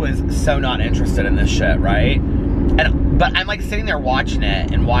 But I was so not interested in this shit, right? But I'm like sitting there watching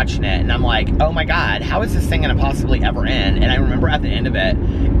it, and I'm like, oh my God, how is this thing gonna possibly ever end? And I remember at the end of it,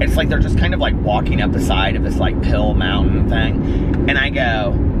 it's like they're just kind of like walking up the side of this like pill mountain thing. And I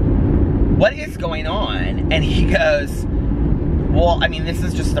go, what is going on? And he goes, well, I mean, this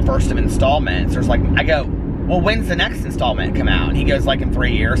is just the first of installments. There's like, I go, well, when's the next installment come out? And he goes, like in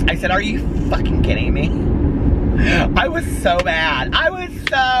 3 years. I said, are you fucking kidding me? I was so mad. I was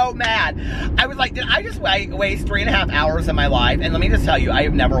so mad. I was like, did I just waste 3.5 hours of my life? And let me just tell you, I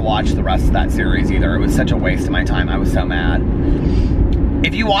have never watched the rest of that series either. It was such a waste of my time. I was so mad.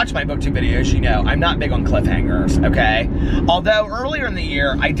 If you watch my booktube videos, you know I'm not big on cliffhangers, okay? Although earlier in the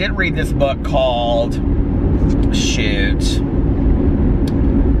year, I did read this book called, shoot,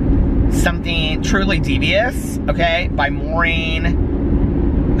 something Truly Devious, okay, by Monn.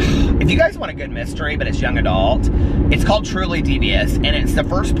 If you guys want a good mystery, but it's young adult, it's called Truly Devious, and it's the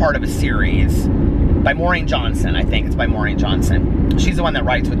first part of a series by Maureen Johnson. I think it's by Maureen Johnson. She's the one that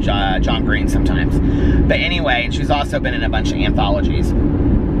writes with John Green sometimes. But anyway, she's also been in a bunch of anthologies.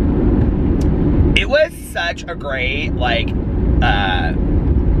 It was such a great, like,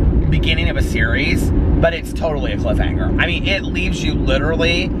 beginning of a series, but it's totally a cliffhanger. I mean, it leaves you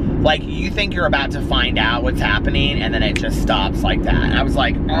literally, like, you think you're about to find out what's happening, and then it just stops like that. And I was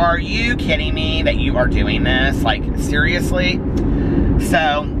like, are you kidding me that you are doing this? Like, seriously?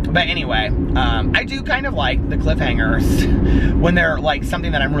 So, but anyway, I do kind of like the cliffhangers when they're, like,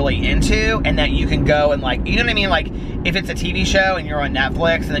 something that I'm really into, and that you can go and, like, you know what I mean? Like, if it's a TV show and you're on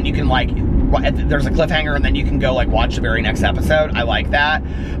Netflix, and then you can, like, there's a cliffhanger, and then you can go, like, watch the very next episode. I like that.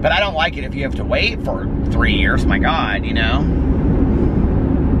 But I don't like it if you have to wait for 3 years. My God, you know?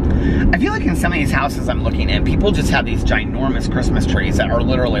 I feel like in some of these houses I'm looking in, people just have these ginormous Christmas trees that are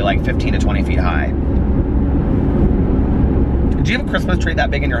literally like 15 to 20 feet high. Do you have a Christmas tree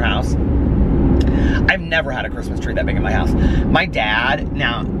that big in your house? I've never had a Christmas tree that big in my house. My dad,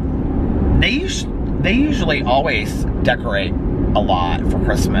 now, they usually always decorate a lot for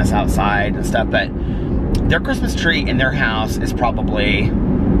Christmas outside and stuff, but their Christmas tree in their house is probably,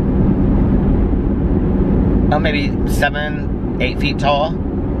 oh, maybe 7-8 feet tall.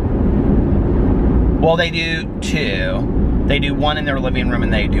 Well, they do two. They do one in their living room,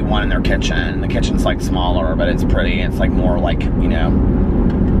 and they do one in their kitchen. The kitchen's like smaller, but it's pretty. It's like more like, you know,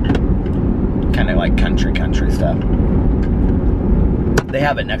 kind of like country stuff. They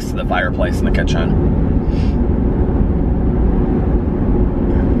have it next to the fireplace in the kitchen.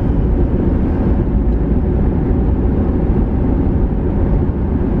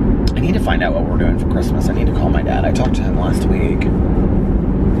 I need to find out what we're doing for Christmas. I need to call my dad. I talked to him last week.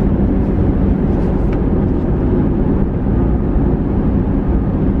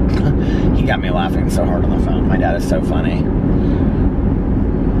 He got me laughing so hard on the phone. My dad is so funny.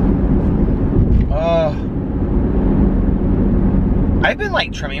 I've been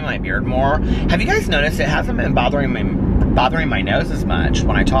like trimming my beard more. Have you guys noticed it hasn't been bothering my nose as much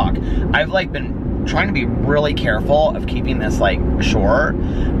when I talk? I've like been trying to be really careful of keeping this like short,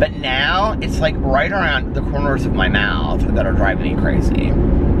 but now it's like right around the corners of my mouth that are driving me crazy.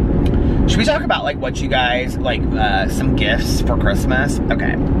 Should we talk about like what you guys like, some gifts for Christmas?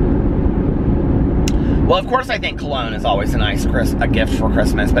 Okay. Well, of course, I think cologne is always a nice gift for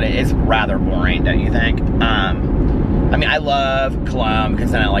Christmas, but it is rather boring, don't you think? I mean, I love cologne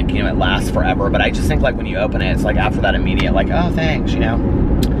because then it lasts forever, but I just think like when you open it, it's like after that immediate, like, oh, thanks, you know?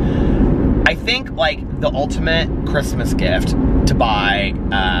 I think like the ultimate Christmas gift to buy,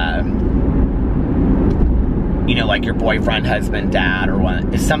 you know, like your boyfriend, husband, dad, or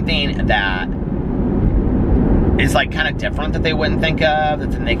what, is something that is like kind of different that they wouldn't think of,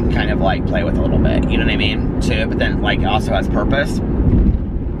 that then they can kind of like play with a little bit, you know what I mean, too, but then like also has purpose.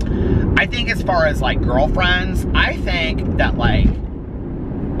 I think as far as like girlfriends, I think that like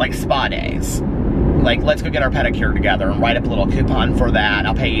spa days, like let's go get our pedicure together and write up a little coupon for that.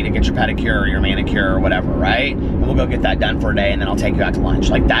 I'll pay you to get your pedicure or your manicure or whatever, right? And we'll go get that done for a day, and then I'll take you out to lunch.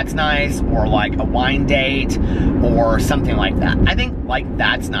 Like that's nice. Or like a wine date or something like that. I think like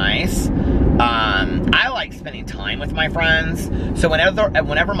that's nice. I like spending time with my friends. So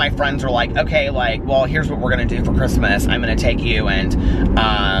whenever my friends are like, okay, like, well, here's what we're gonna do for Christmas. I'm gonna take you,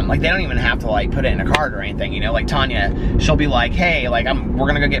 and like, they don't even have to like put it in a card or anything, you know. Like Tanya, she'll be like, hey, like, we're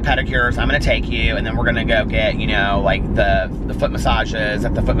gonna go get pedicures. I'm gonna take you, and then we're gonna go get, you know, like the foot massages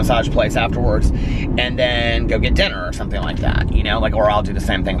at the foot massage place afterwards, and then go get dinner or something like that, you know, like, or I'll do the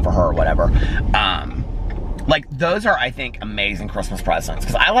same thing for her or whatever. Like, those are, I think, amazing Christmas presents,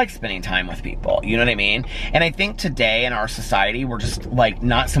 because I like spending time with people, you know what I mean? And I think today in our society, we're just, like,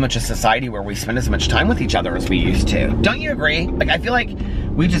 not so much a society where we spend as much time with each other as we used to. Don't you agree? Like, I feel like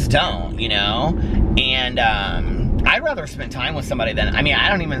we just don't, you know? And, I'd rather spend time with somebody than, I mean, I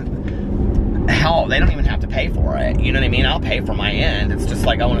don't even, hell, they don't even have to pay for it, you know what I mean? I'll pay for my end. It's just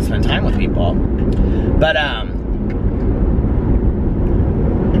like, I want to spend time with people. But,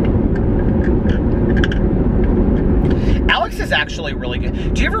 Alex is actually really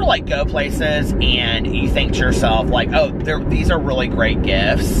good. Do you ever, like, go places and you think to yourself, like, oh, these are really great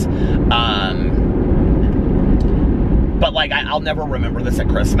gifts, but, like, I'll never remember this at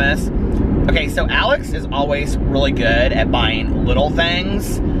Christmas? Okay, so Alex is always really good at buying little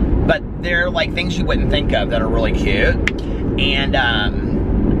things, but they're, like, things you wouldn't think of that are really cute. And,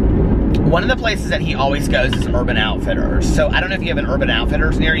 one of the places that he always goes is Urban Outfitters. So I don't know if you have an Urban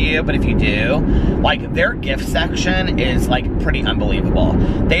Outfitters near you, but if you do, like, their gift section is, like, pretty unbelievable.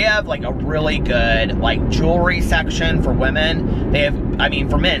 They have, like, a really good, like, jewelry section for women. They have, I mean,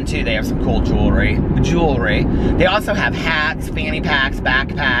 for men too, they have some cool jewelry. They also have hats, fanny packs,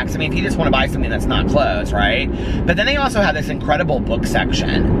 backpacks. I mean, if you just want to buy something that's not clothes, right? But then they also have this incredible book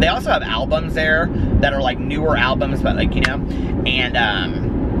section. They also have albums there that are, like, newer albums, but, like, you know, and,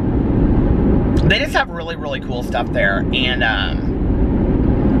 they just have really, really cool stuff there, and,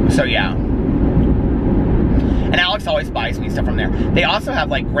 so yeah. And Alex always buys me stuff from there. They also have,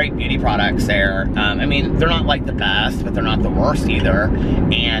 like, great beauty products there. I mean, they're not, like, the best, but they're not the worst either.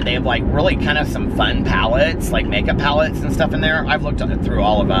 And they have, like, really kind of some fun palettes, like makeup palettes and stuff in there. I've looked through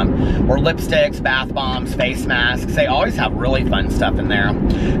all of them. Or lipsticks, bath bombs, face masks. They always have really fun stuff in there.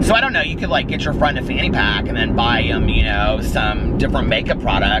 So I don't know, you could, like, get your friend a fanny pack and then buy them, you know, some different makeup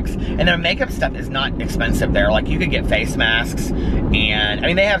products. And their makeup stuff is not expensive there. Like, you could get face masks, and, I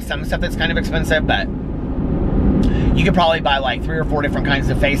mean, they have some stuff that's kind of expensive, but you could probably buy, like, 3 or 4 different kinds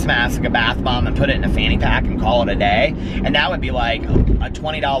of face masks, like a bath bomb, and put it in a fanny pack and call it a day. And that would be, like, a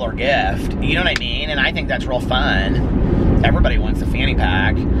 $20 gift. You know what I mean? And I think that's real fun. Everybody wants a fanny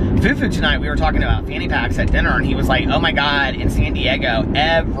pack. Fufu tonight, we were talking about fanny packs at dinner, and he was like, oh my God, in San Diego,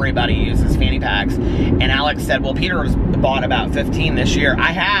 everybody uses fanny packs. And Alex said, well, Peter's bought about 15 this year.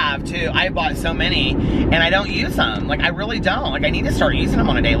 I have, too. I bought so many, and I don't use them. Like, I really don't. Like, I need to start using them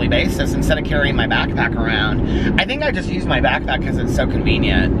on a daily basis instead of carrying my backpack around. I think I just use my backpack because it's so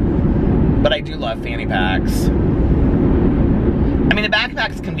convenient. But I do love fanny packs. I mean, the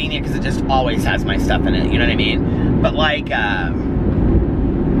backpack's convenient because it just always has my stuff in it, you know what I mean? But, like,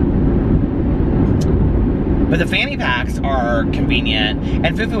 but the fanny packs are convenient.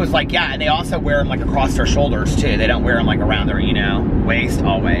 And Fufu was like, yeah, and they also wear them, like, across their shoulders, too. They don't wear them, like, around their, you know, waist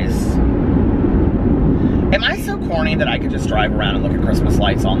always. Am I so corny that I could just drive around and look at Christmas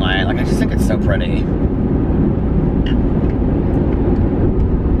lights all night? Like, I just think it's so pretty.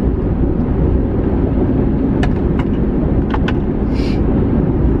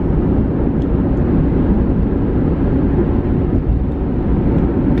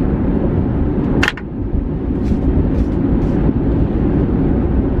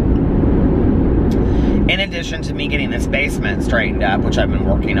 To me getting this basement straightened up, which I've been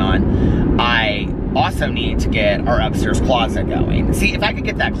working on, I also need to get our upstairs closet going. See, if I could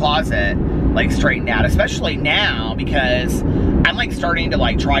get that closet, like, straightened out, especially now, because I'm, like, starting to,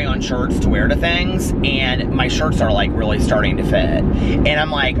 like, try on shirts to wear to things, and my shirts are, like, really starting to fit. And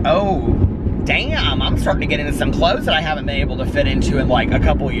I'm like, oh, damn, I'm starting to get into some clothes that I haven't been able to fit into in, like, a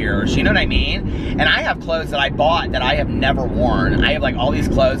couple years, you know what I mean? And I have clothes that I bought that I have never worn. I have, like, all these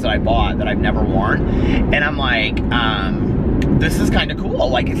clothes that I bought that I've never worn, and I'm like, this is kind of cool.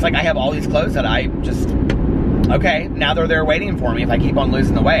 Like, it's like I have all these clothes that I just, okay, now they're there waiting for me if I keep on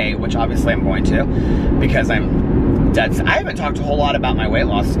losing the weight, which obviously I'm going to, because I'm dead. I haven't talked a whole lot about my weight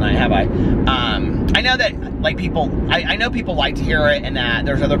loss tonight, have I? I know that, like, people, I know people like to hear it, and that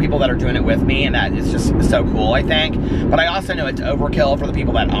there's other people that are doing it with me, and that is just so cool, I think. But I also know it's overkill for the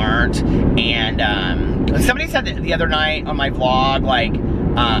people that aren't. And somebody said that the other night on my vlog, like,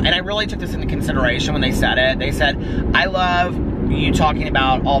 and I really took this into consideration when they said it. They said, I love you talking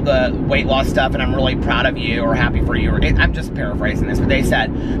about all the weight loss stuff, and I'm really proud of you, or happy for you, or I'm just paraphrasing this, but they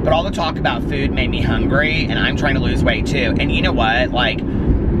said, but all the talk about food made me hungry, and I'm trying to lose weight too. And you know what, like,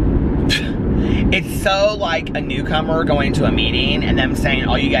 it's so like a newcomer going to a meeting and them saying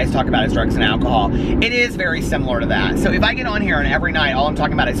all you guys talk about is drugs and alcohol. It is very similar to that. So if I get on here and every night all I'm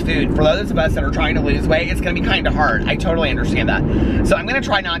talking about is food, for those of us that are trying to lose weight, it's gonna be kind of hard. I totally understand that. So I'm gonna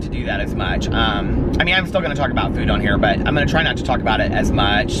try not to do that as much. I mean, I'm still gonna talk about food on here, but I'm gonna try not to talk about it as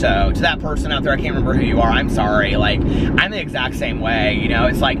much. So to that person out there, I can't remember who you are, I'm sorry. Like, I'm the exact same way, you know?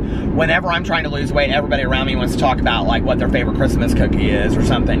 It's like, whenever I'm trying to lose weight, everybody around me wants to talk about like what their favorite Christmas cookie is or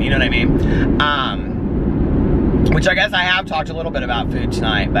something, you know what I mean? Which I guess I have talked a little bit about food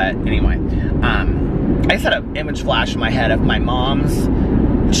tonight, but anyway. I just had an image flash in my head of my mom's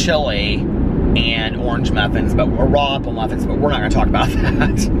chili and orange muffins, or raw apple muffins, but we're not gonna talk about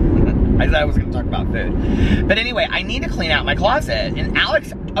that. I said I was gonna talk about food. But anyway, I need to clean out my closet. And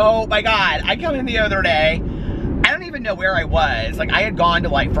Alex, oh my God, I come in the other day, I don't even know where I was. Like, I had gone to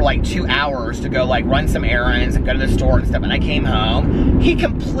for 2 hours to go run some errands and go to the store and stuff, and I came home. He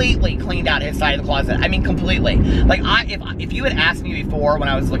completely cleaned out his side of the closet. I mean, completely. Like, if you had asked me before when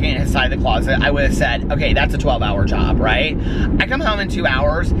I was looking at his side of the closet, I would have said, okay, that's a 12-hour job, right? I come home in 2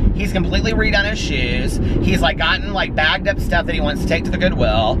 hours. He's completely redone his shoes. He's gotten bagged up stuff that he wants to take to the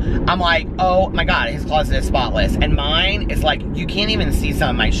Goodwill. I'm like, oh my God, his closet is spotless. And mine is you can't even see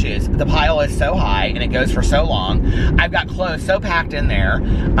some of my shoes. The pile is so high and it goes for so long. I've got clothes so packed in there.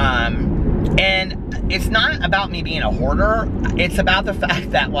 And it's not about me being a hoarder. It's about the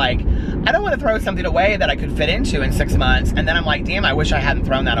fact that I don't want to throw something away that I could fit into in 6 months. And then I'm like, damn, I wish I hadn't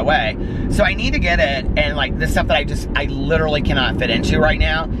thrown that away. So I need to get it. And the stuff that I literally cannot fit into right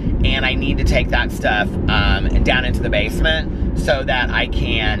now. And I need to take that stuff down into the basement so that I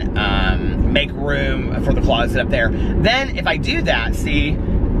can make room for the closet up there. Then if I do that, see,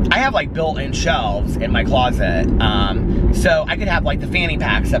 I have built-in shelves in my closet, so I could have the fanny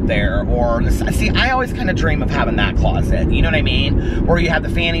packs up there, or see, I always kind of dream of having that closet, you know what I mean? Where you have the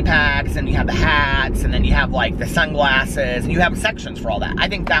fanny packs, and you have the hats, and then you have the sunglasses, and you have sections for all that. I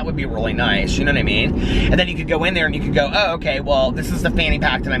think that would be really nice, you know what I mean? And then you could go in there and you could go, oh, okay, well, this is the fanny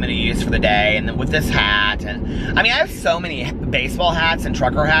pack that I'm going to use for the day, and then with this hat, and I mean, I have so many baseball hats and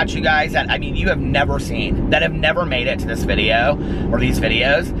trucker hats, you guys, that, I mean, you have never seen, that have never made it to this video, or these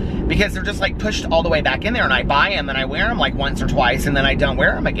videos, because they're just pushed all the way back in there, and I buy them and I wear them once or twice, and then I don't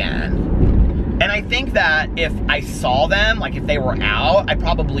wear them again. And I think that if I saw them, if they were out, I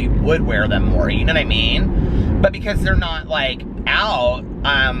probably would wear them more, you know what I mean? But because they're not out,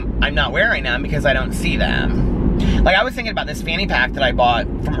 I'm not wearing them because I don't see them. I was thinking about this fanny pack that I bought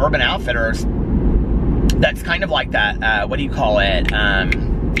from Urban Outfitters that's kind of like that, what do you call it?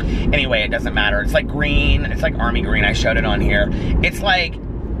 Anyway, it doesn't matter. It's green, it's army green. I showed it on here. It's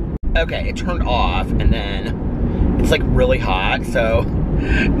okay, it turned off, and then it's really hot, so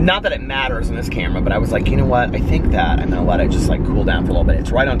not that it matters in this camera, but I was you know what, I think that I'm gonna let it just cool down for a little bit.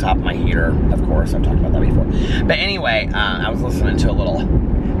 It's right on top of my heater, of course, I've talked about that before. But anyway, I was listening to a little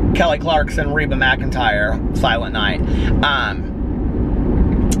Kelly Clarkson, Reba McEntire, Silent Night.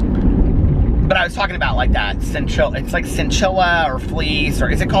 But I was talking about that chinchilla, it's chinchilla or fleece, or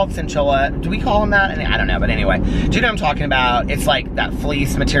is it called chinchilla? Do we call them that? I don't know, but anyway. Do you know what I'm talking about? It's that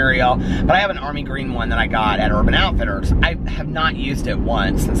fleece material, but I have an army green one that I got at Urban Outfitters. I have not used it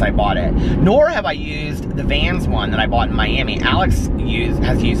once since I bought it, nor have I used the Vans one that I bought in Miami. Alex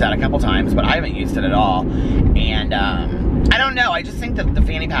has used that a couple times, but I haven't used it at all. And I don't know, I just think that the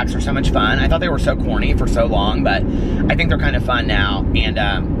fanny packs are so much fun. I thought they were so corny for so long, but I think they're kind of fun now. And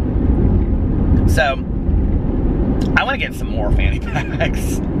so, I want to get some more fanny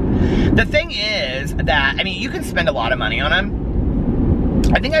packs. The thing is that, I mean, you can spend a lot of money on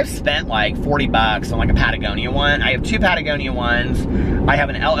them. I think I've spent 40 bucks on a Patagonia one. I have 2 Patagonia ones. I have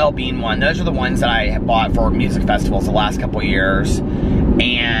an LL Bean one. Those are the ones that I have bought for music festivals the last couple years.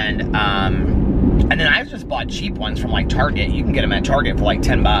 And then I've just bought cheap ones from Target. You can get them at Target for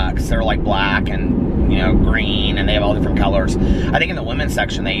 10 bucks. They're black and, you know, green, and they have all different colors. I think in the women's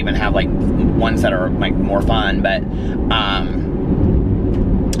section they even have ones that are more fun, but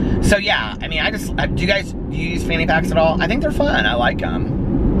so yeah, I mean, do you use fanny packs at all? I think they're fun. I like them.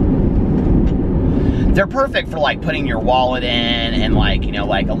 They're perfect for putting your wallet in, and you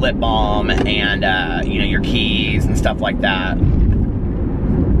know, a lip balm, and you know, your keys and stuff like that.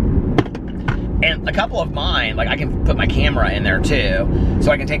 And a couple of mine, I can put my camera in there too,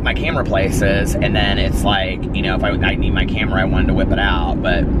 so I can take my camera places, and then it's you know, if I need my camera, I wanted to whip it out,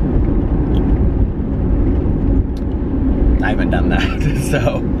 but I haven't done that,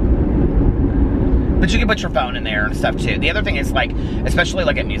 so. But you can put your phone in there and stuff too. The other thing is, like, especially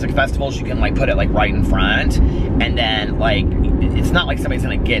like at music festivals, you can like put it like right in front, and then like it's not like somebody's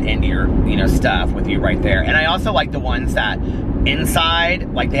gonna get into your, you know, stuff with you right there. And I also like the ones that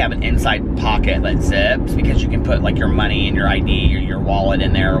inside, like they have an inside pocket that zips, because you can put like your money and your ID or your wallet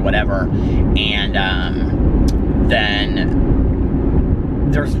in there or whatever. And then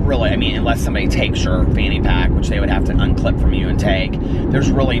there's really, I mean, unless somebody takes your fanny pack, which they would have to unclip from you and take, there's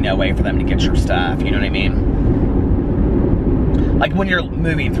really no way for them to get your stuff, you know what I mean? Like when you're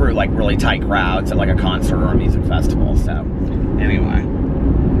moving through like really tight crowds at like a concert or a music festival. So anyway,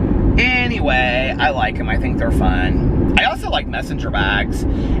 I like them. I think they're fun. I also like messenger bags,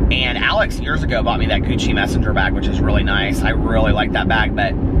 and Alex years ago bought me that Gucci messenger bag, which is really nice. I really like that bag,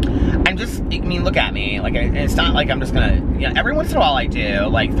 but I'm just, I mean, look at me. Like, it's not like I'm just gonna, you know, every once in a while I do,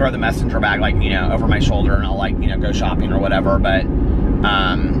 like, throw the messenger bag, like, you know, over my shoulder, and I'll, like, you know, go shopping or whatever, but,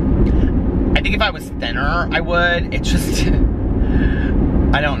 I think if I was thinner, I would. It just,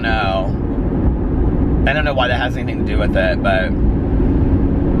 I don't know. I don't know why that has anything to do with it, but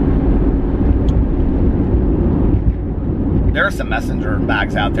there are some messenger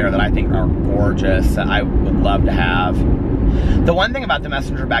bags out there that I think are gorgeous that I would love to have. The one thing about the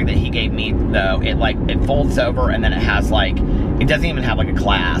messenger bag that he gave me, though, it folds over, and then it has like, it doesn't even have like a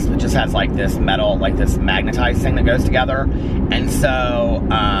clasp. It just has like this metal, like this magnetized thing that goes together. And so,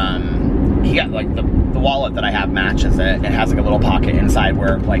 he got like the wallet that I have matches it. It has like a little pocket inside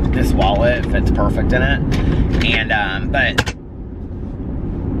where like this wallet fits perfect in it. And, but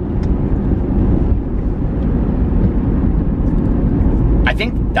I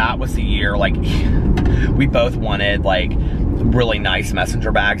think that was the year, like, we both wanted, like, really nice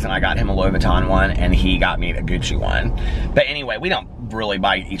messenger bags, and I got him a Louis Vuitton one, and he got me a Gucci one. But anyway, we don't really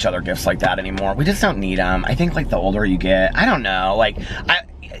buy each other gifts like that anymore. We just don't need them. I think, like, the older you get, I don't know, like,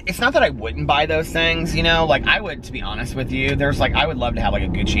 it's not that I wouldn't buy those things, you know, like, I would, to be honest with you. There's, like, I would love to have, like, a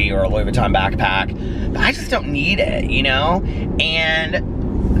Gucci or a Louis Vuitton backpack, but I just don't need it, you know, and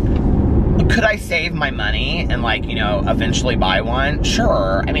could I save my money and, like, you know, eventually buy one?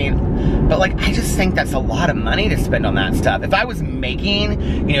 Sure. I mean, but, like, I just think that's a lot of money to spend on that stuff. If I was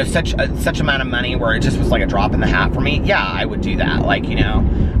making, you know, such amount of money where it just was like a drop in the hat for me, yeah, I would do that, like, you know,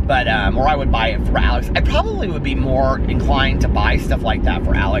 but, or I would buy it for Alex. I probably would be more inclined to buy stuff like that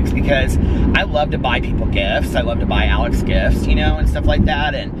for Alex, because I love to buy people gifts. I love to buy Alex gifts, you know, and stuff like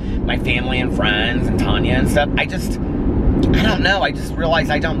that, and my family and friends and Tanya and stuff. I don't know, I just realized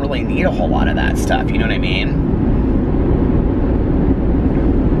I don't really need a whole lot of that stuff, you know what I mean?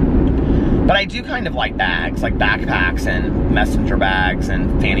 But I do kind of like bags, like backpacks and messenger bags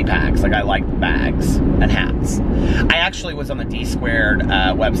and fanny packs. Like, I like bags and hats. I actually was on the D Squared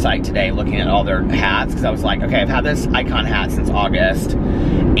website today looking at all their hats, because I was like, okay, I've had this Icon hat since August,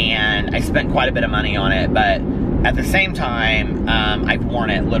 and I spent quite a bit of money on it, but at the same time, I've worn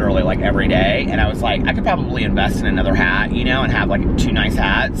it literally like every day, and I was like, I could probably invest in another hat, you know, and have like 2 nice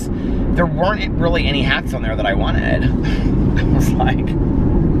hats. There weren't really any hats on there that I wanted. I was like,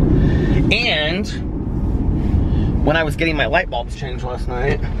 and when I was getting my light bulbs changed last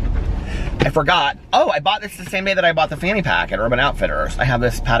night, I forgot, oh, I bought this the same day that I bought the fanny pack at Urban Outfitters. I have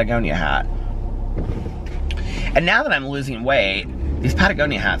this Patagonia hat. And now that I'm losing weight, these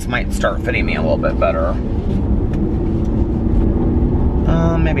Patagonia hats might start fitting me a little bit better.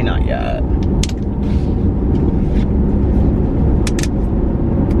 Maybe not yet.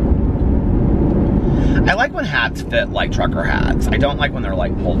 I like when hats fit like trucker hats. I don't like when they're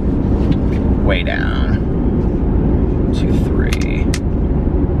like pulled way down. 2, 3, 4.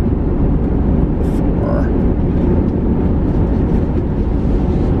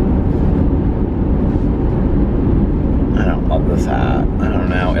 I don't love this hat. I don't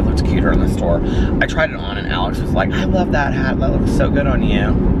know. It looks cuter in the store. I tried it on, and Alex was like, I love that hat. That looks so good on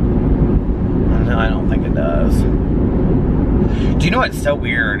you. No, I don't think it does. Do you know what's so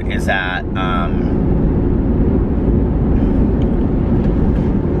weird is that,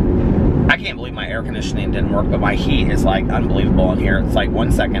 I can't believe my air conditioning didn't work, but my heat is like unbelievable in here. It's like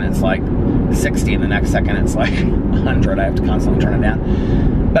 1 second it's like 60, and the next second it's like 100. I have to constantly turn it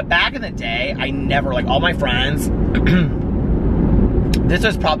down. But back in the day, I never, like, all my friends, this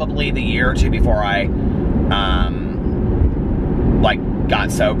was probably the year or two before I, like,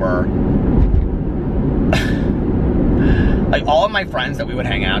 got sober. Like, all of my friends that we would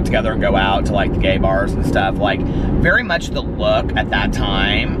hang out together and go out to, like, the gay bars and stuff, like, very much the look at that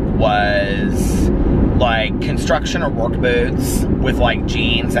time was like construction or work boots with like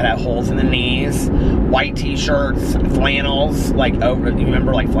jeans that have holes in the knees, white t-shirts, flannels, like over, you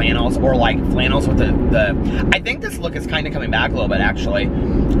remember like flannels, or like flannels with the I think this look is kind of coming back a little bit actually.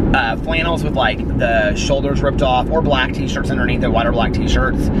 Flannels with like the shoulders ripped off, or black t-shirts underneath it, white or black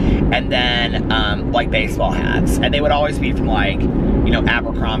t-shirts, and then like baseball hats. And they would always be from like, you know,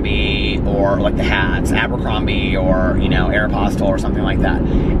 Abercrombie, or like the hats, Abercrombie, or, you know, Aeropostale or something like that.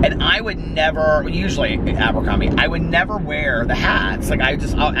 And I would never, usually Abercrombie, I would never wear the hats. Like I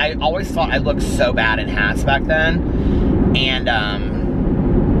always thought I looked so bad in hats back then.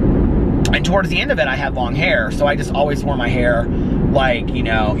 And towards the end of it, I had long hair, so I just always wore my hair like, you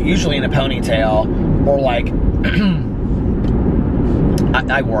know, usually in a ponytail, or like,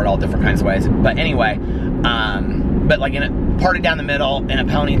 I wore it all different kinds of ways. But anyway, but like in a parted down the middle, in a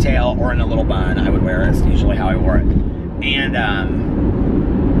ponytail, or in a little bun, I would wear it. It's usually how I wore it. And,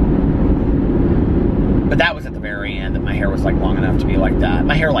 but that was at the very end, that my hair was like long enough to be like that.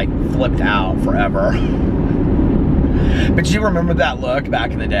 My hair like flipped out forever. But you remember that look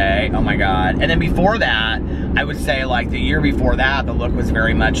back in the day? Oh my God. And then before that, I would say like the year before that, the look was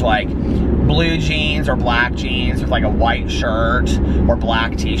very much like blue jeans or black jeans with like a white shirt or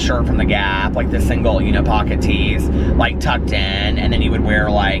black t-shirt from the Gap, like the single, you know, pocket tees, like tucked in. And then you would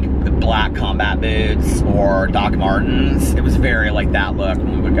wear like black combat boots or Doc Martens. It was very like that look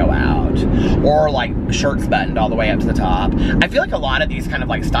when we would go out. Or like shirts buttoned all the way up to the top. I feel like a lot of these kind of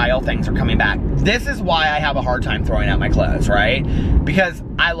like style things are coming back. This is why I have a hard time throwing out my clothes, right? Because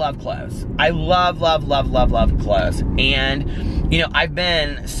I love clothes. I love, love, love, love, love clothes. And, you know, I've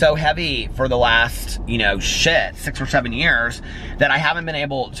been so heavy for the last, you know, 6 or 7 years that I haven't been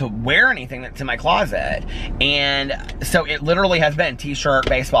able to wear anything that's in my closet. And so it literally has been t-shirt,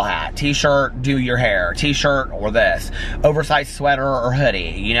 baseball hat, t-shirt, do your hair, t-shirt, or this, oversized sweater or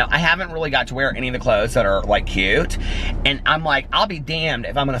hoodie. You know, I haven't really got to wear any of the clothes that are like cute. And I'm like, I'll be damned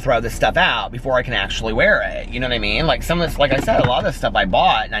if I'm gonna throw this stuff out before I can actually wear it. You know what I mean? Like some of this, like I said, a lot of this stuff I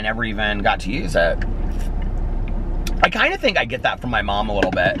bought and I never even got to use it. I kind of think I get that from my mom a little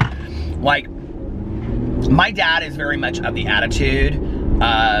bit. Like, my dad is very much of the attitude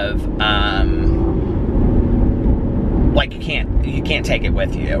of, like, you can't take it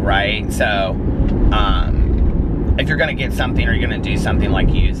with you, right? So, if you're gonna get something or you're gonna do something,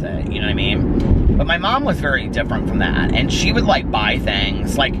 like, use it, you know what I mean? But my mom was very different from that, and she would, like, buy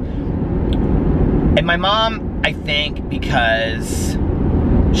things, like, and my mom, I think, because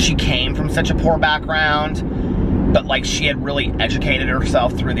she came from such a poor background, but like she had really educated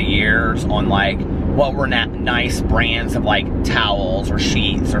herself through the years on like what were nice brands of like towels or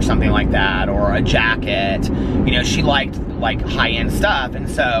sheets or something like that, or a jacket. You know, she liked like high-end stuff, and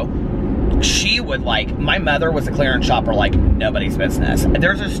so she would like, my mother was a clearance shopper like nobody's business.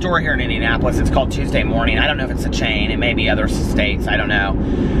 There's a store here in Indianapolis, it's called Tuesday Morning. I don't know if it's a chain, it may be other states, I don't know.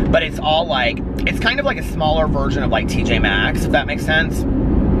 But it's all like, it's kind of like a smaller version of like TJ Maxx, if that makes sense.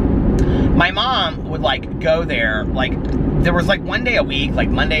 My mom would like go there, like there was like one day a week, like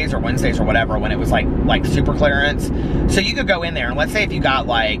Mondays or Wednesdays or whatever, when it was like super clearance. So you could go in there and let's say if you got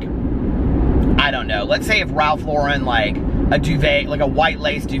like, I don't know, let's say if Ralph Lauren, like a duvet, like a white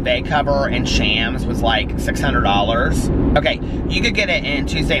lace duvet cover and shams was like $600. Okay, you could get it in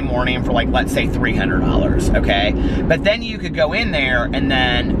Tuesday Morning for like, let's say $300, okay? But then you could go in there and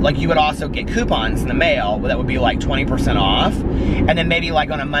then like you would also get coupons in the mail that would be like 20% off. And then maybe like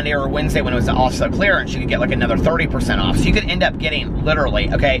on a Monday or a Wednesday when it was also clearance, you could get like another 30% off. So you could end up getting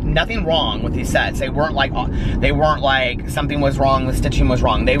literally, okay, nothing wrong with these sets. They weren't like something was wrong, the stitching was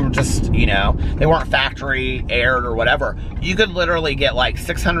wrong. They were just, you know, they weren't factory aired or whatever. You could literally get like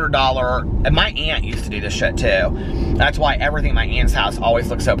 $600, and my aunt used to do this shit too. That's why everything in my aunt's house always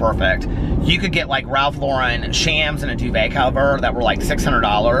looks so perfect. You could get like Ralph Lauren shams and a duvet cover that were like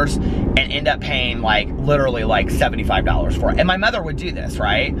 $600 and end up paying like literally like $75 for it. And my mother would do this,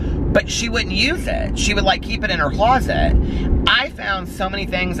 right? But she wouldn't use it. She would like keep it in her closet. I found so many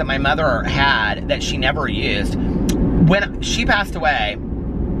things that my mother had that she never used. When she passed away,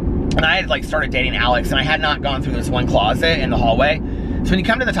 and I had like started dating Alex, and I had not gone through this one closet in the hallway. So when you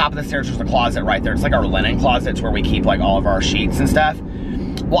come to the top of the stairs, there's a closet right there. It's like our linen closet. It's where we keep like all of our sheets and stuff.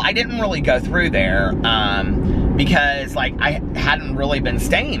 Well, I didn't really go through there because like I hadn't really been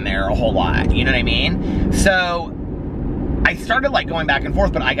staying there a whole lot. You know what I mean? So I started like going back and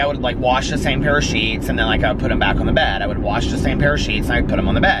forth, but I would like wash the same pair of sheets and then like I would put them back on the bed. I would wash the same pair of sheets and I'd put them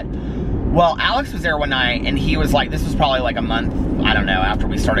on the bed. Well, Alex was there one night, and he was like, this was probably like a month, I don't know, after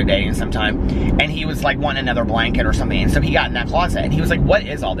we started dating sometime, and he was like wanting another blanket or something, and so he got in that closet, and he was like, what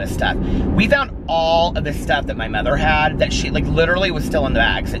is all this stuff? We found all of this stuff that my mother had that she, like, literally was still in the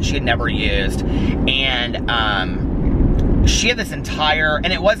bags that she had never used, and, she had this entire,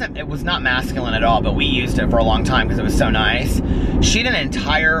 and it was not masculine at all, but we used it for a long time because it was so nice. She had an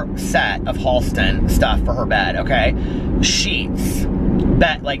entire set of Halston stuff for her bed, okay? Sheets,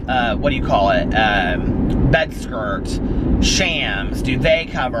 bed, like, what do you call it? Bed skirt, shams,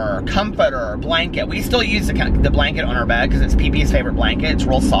 duvet cover, comforter, blanket. We still use the blanket on our bed because it's PP's favorite blanket. It's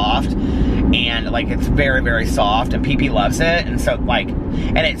real soft, and, like, it's very, very soft, and PP loves it, and so, like,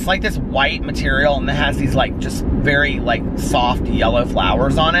 and it's like this white material, and it has these, like, just very, like, soft yellow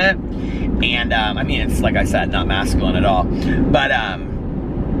flowers on it, and, I mean, it's, like I said, not masculine at all, but,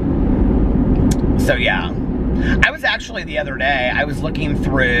 so, yeah. I was actually, the other day, I was looking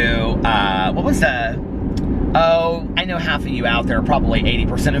through, what was oh, I know half of you out there, probably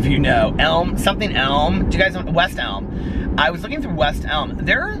 80% of you know, something Elm, do you guys know, West Elm. I was looking through West Elm,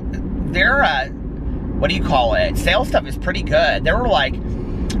 their, what do you call it, sales stuff is pretty good. They were like,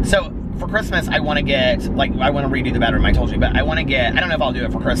 so, for Christmas, I want to get, like, I want to redo the bedroom, I told you, but I want to get, I don't know if I'll do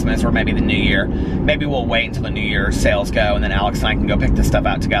it for Christmas or maybe the New Year. Maybe we'll wait until the New Year's sales go, and then Alex and I can go pick this stuff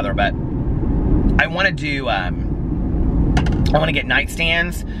out together, but I want to do, I want to get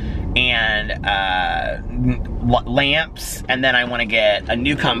nightstands and lamps, and then I want to get a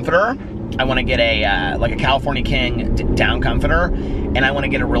new comforter. I want to get a, like a California King down comforter, and I want to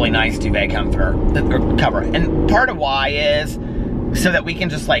get a really nice duvet comforter, cover. And part of why is so that we can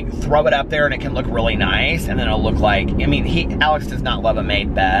just, like, throw it up there and it can look really nice, and then it'll look like, I mean, Alex does not love a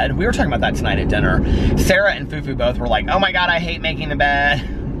made bed. We were talking about that tonight at dinner. Sarah and Fufu both were like, oh my God, I hate making the bed.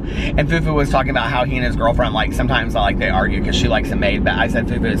 And Fufu was talking about how he and his girlfriend, like, sometimes, like, they argue because she likes a made bed. I said,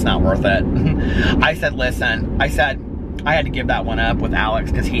 Fufu, it's not worth it. I said, listen, I said, I had to give that one up with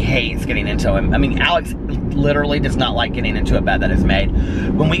Alex because he hates getting into him. I mean, Alex literally does not like getting into a bed that is made.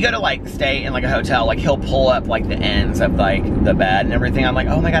 When we go to, like, stay in, like, a hotel, like, he'll pull up, like, the ends of, like, the bed and everything. I'm like,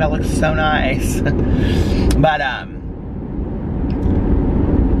 oh my God, it looks so nice. But,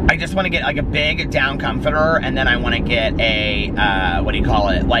 I just want to get, like, a big down comforter, and then I want to get a, what do you call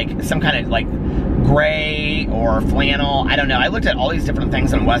it? Like, some kind of, like, gray or flannel. I don't know. I looked at all these different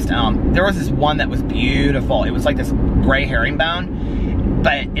things in West Elm. There was this one that was beautiful. It was like this gray herringbone,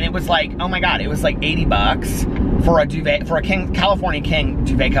 and it was like, oh my God, it was like 80 bucks for a duvet, for a California King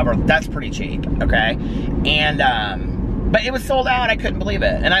duvet cover. That's pretty cheap, okay? And, but it was sold out. I couldn't believe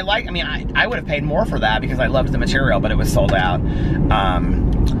it. And I would have paid more for that because I loved the material, but it was sold out.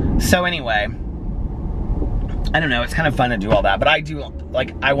 So anyway, I don't know, it's kind of fun to do all that, but I do,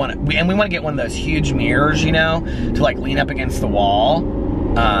 like, we want to get one of those huge mirrors, you know, to, like, lean up against the wall.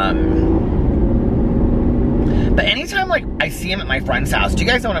 But anytime, like, I see them at my friend's house, do you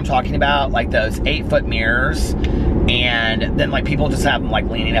guys know what I'm talking about? Like, those 8-foot mirrors, and then, like, people just have them, like,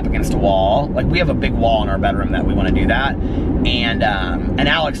 leaning up against a wall. Like, we have a big wall in our bedroom that we want to do that, and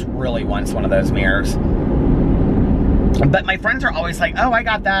Alex really wants one of those mirrors. But my friends are always like, oh, I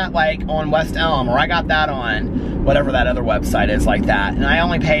got that, like, on West Elm, or I got that on whatever that other website is like that, and I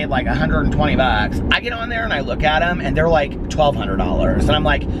only paid, like, 120 bucks. I get on there and I look at them, and they're, like, $1,200. And I'm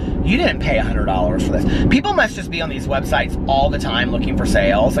like, you didn't pay $100 for this. People must just be on these websites all the time looking for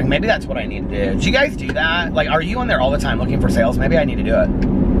sales. Like, maybe that's what I need to do. Do you guys do that? Like, are you on there all the time looking for sales? Maybe I need to do it.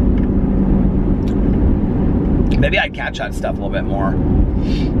 Maybe I'd catch that stuff a little bit more.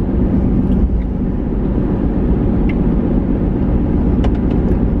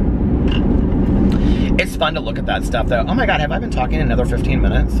 It's fun to look at that stuff, though. Oh my God, have I been talking another 15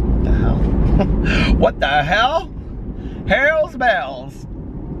 minutes? What the hell? What the hell? Hell's bells.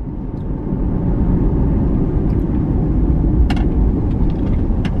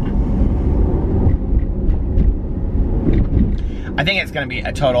 I think it's going to be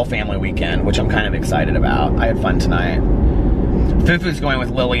a total family weekend, which I'm kind of excited about. I had fun tonight. Fufu's going with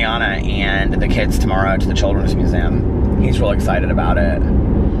Liliana and the kids tomorrow to the Children's Museum. He's real excited about it.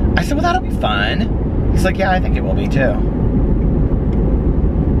 I said, well, that'll be fun. He's like, yeah, I think it will be too.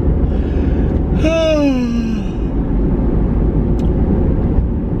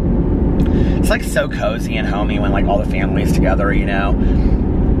 It's like so cozy and homey when, like, all the family's together, you know?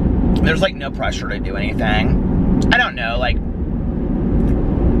 There's, like, no pressure to do anything. I don't know, like,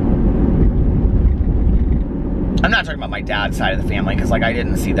 I'm not talking about my dad's side of the family, because, like, I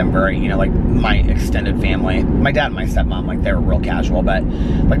didn't see them very, you know, like, my extended family. My dad and my stepmom, like, they were real casual, but,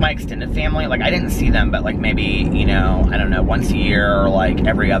 like, my extended family, like, I didn't see them, but, like, maybe, you know, I don't know, once a year, or, like,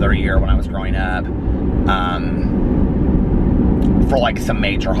 every other year when I was growing up. for like some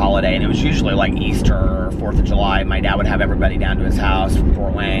major holiday, and it was usually like Easter or 4th of July. My dad would have everybody down to his house from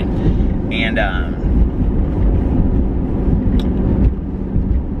Fort Wayne, and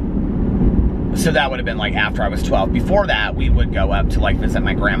so that would have been like after I was 12. Before that, we would go up to like visit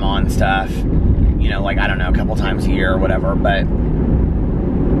my grandma and stuff, you know, like, I don't know, a couple times a year or whatever. But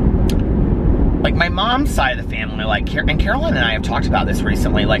like my mom's side of the family, like, and Caroline and I have talked about this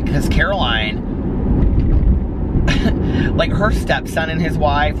recently, like, because Caroline, like, her stepson and his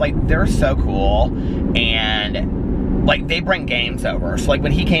wife, like, they're so cool, and like, they bring games over. So like,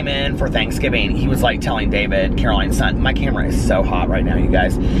 when he came in for Thanksgiving, he was like telling David, Caroline's son, my camera is so hot right now, you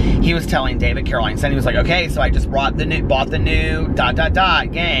guys. He was telling David, Caroline's son, he was like, okay, so I just bought the new ...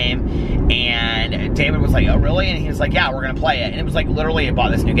 game. And David was like, oh really? And he was like, yeah, we're gonna play it. And it was like, literally, I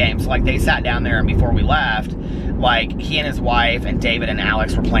bought this new game. So like, they sat down there, and before we left, like, he and his wife and David and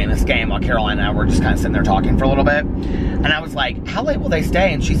Alex were playing this game while Caroline and I were just kind of sitting there talking for a little bit. And I was like, how late will they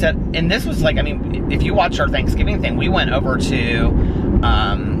stay? And she said, and this was like, I mean, if you watch our Thanksgiving thing, we went over to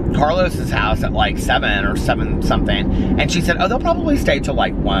Carlos's house at like 7 or 7 something. And she said, oh, they'll probably stay till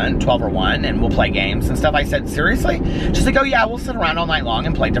like 12 or 1, and we'll play games and stuff. I said, seriously? She's like, oh yeah, we'll sit around all night long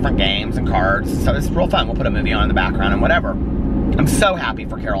and play different games and cards. So it's real fun. We'll put a movie on in the background and whatever. I'm so happy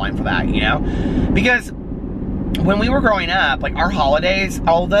for Caroline for that, you know? Because when we were growing up, like, our holidays,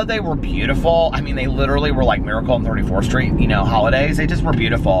 although they were beautiful, I mean, they literally were like Miracle on 34th Street, you know, holidays. They just were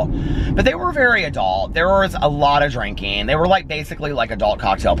beautiful. But they were very adult. There was a lot of drinking. They were like basically like adult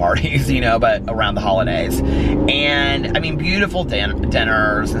cocktail parties, you know, but around the holidays. And, I mean, beautiful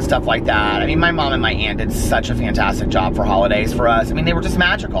dinners and stuff like that. I mean, my mom and my aunt did such a fantastic job for holidays for us. I mean, they were just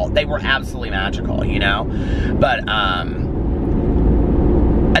magical. They were absolutely magical, you know? But,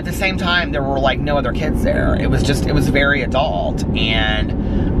 at the same time, there were like no other kids there. It was very adult. And,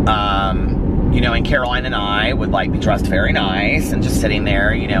 you know, and Caroline and I would like be dressed very nice and just sitting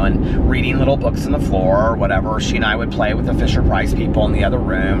there, you know, and reading little books on the floor or whatever. She and I would play with the Fisher-Price people in the other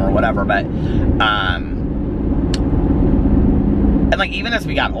room or whatever. But, and like, even as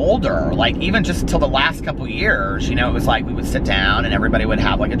we got older, like, even just till the last couple years, you know, it was like we would sit down and everybody would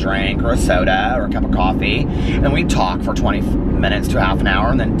have like a drink or a soda or a cup of coffee, and we'd talk for 20 minutes to half an hour,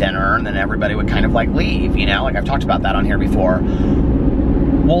 and then dinner, and then everybody would kind of like leave, you know? Like, I've talked about that on here before.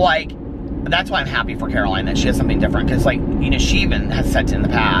 Well, like, that's why I'm happy for Caroline that she has something different, because, like, you know, she even has said in the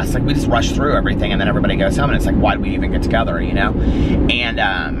past, like, we just rush through everything and then everybody goes home, and it's like, why do we even get together, you know?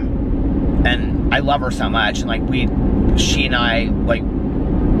 And I love her so much, and like, she and I, like,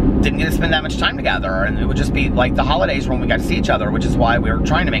 didn't get to spend that much time together, and it would just be like the holidays when we got to see each other, which is why we were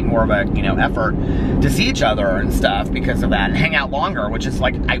trying to make more of a, you know, effort to see each other and stuff because of that, and hang out longer, which is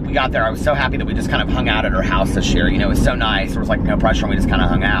like, we got there, I was so happy that we just kind of hung out at her house this year, you know, it was so nice, there was like no pressure, and we just kind of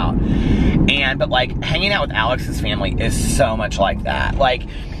hung out. But like, hanging out with Alex's family is so much like that. Like,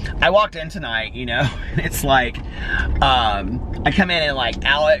 I walked in tonight, you know, it's like, I come in and like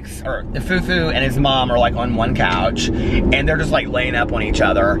Alex, or Fufu and his mom are like on one couch, and they're just like laying up on each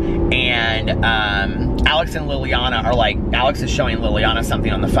other, and Alex and Liliana are like, Alex is showing Liliana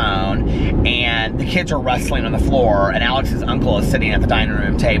something on the phone, and the kids are wrestling on the floor, and Alex's uncle is sitting at the dining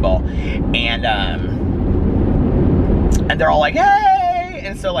room table, and they're all like, hey!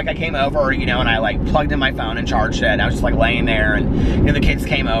 And so like, I came over, you know, and I like plugged in my phone and charged it, and I was just like laying there, and, you know, the kids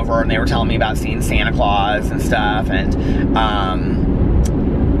came over and they were telling me about seeing Santa Claus and stuff, and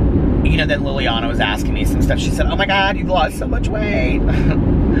you know, then Liliana was asking me some stuff. She said, oh my God, you've lost so much weight.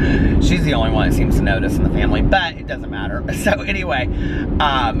 She's the only one that seems to notice in the family, but it doesn't matter. So anyway,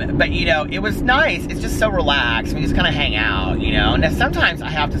 but you know, it was nice. It's just so relaxed. We just kind of hang out, you know, and sometimes I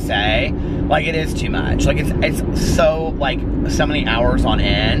have to say, like, it is too much. Like, it's so, like, so many hours on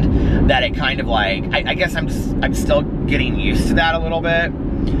end that it kind of like, I guess I'm still getting used to that a little bit.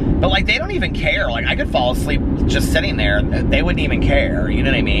 But like, they don't even care. Like, I could fall asleep just sitting there. They wouldn't even care. You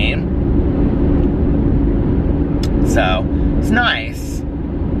know what I mean? So, it's nice.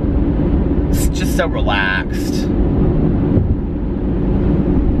 It's just so relaxed.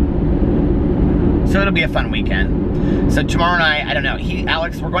 So it'll be a fun weekend. So tomorrow night, I don't know,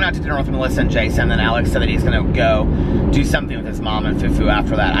 Alex, we're going out to dinner with Melissa and Jason, and then Alex said that he's gonna go do something with his mom and Fufu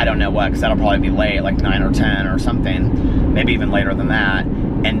after that. I don't know what, because that'll probably be late, like 9 or 10 or something. Maybe even later than that.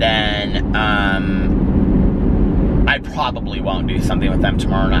 And then, I probably won't do something with them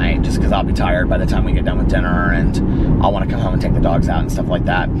tomorrow night, just because I'll be tired by the time we get done with dinner, and I'll want to come home and take the dogs out and stuff like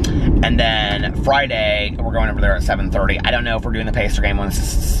that. And then Friday, we're going over there at 7:30. I don't know if we're doing the Pacer game on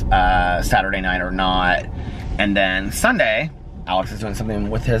Saturday night or not. And then Sunday, Alex is doing something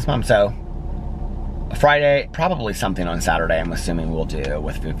with his mom. So Friday, probably something on Saturday, I'm assuming we'll do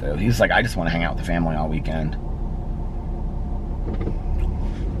with Fufu. He's like, I just want to hang out with the family all weekend.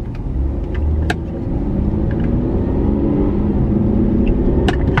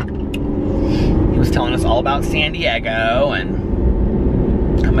 about San Diego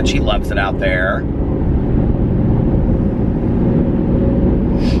and how much he loves it out there.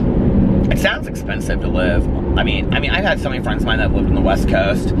 It sounds expensive to live. I mean, I've had so many friends of mine that have lived in the West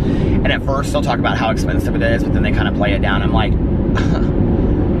Coast, and at first they'll talk about how expensive it is, but then they kind of play it down. I'm like,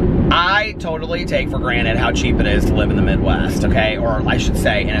 I totally take for granted how cheap it is to live in the Midwest, okay? Or I should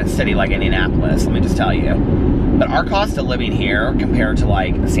say in a city like Indianapolis, let me just tell you. But our cost of living here compared to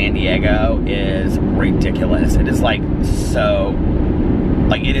like San Diego is ridiculous. It is like so,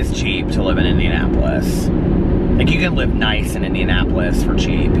 like it is cheap to live in Indianapolis. Like you can live nice in Indianapolis for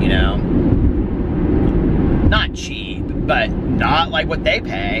cheap, you know? Not cheap, but not like what they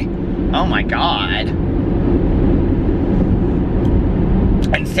pay. Oh my God.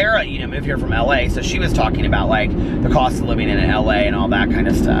 And Sarah, you know, moved here from LA, so she was talking about like the cost of living in LA and all that kind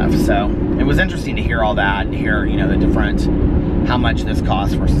of stuff. So it was interesting to hear all that and hear, you know, the different, how much this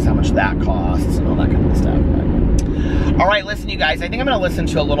costs versus how much that costs and all that kind of stuff. But, all right, listen, you guys, I think I'm going to listen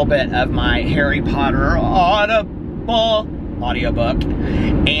to a little bit of my Harry Potter audiobook,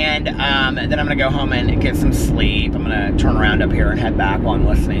 and then I'm going to go home and get some sleep. I'm going to turn around up here and head back while I'm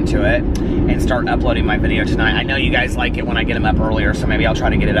listening to it and start uploading my video tonight. I know you guys like it when I get them up earlier, so maybe I'll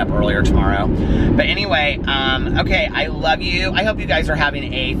try to get it up earlier tomorrow. But anyway, okay, I love you. I hope you guys are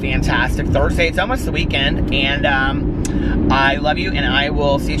having a fantastic Thursday. It's almost the weekend, and I love you, and I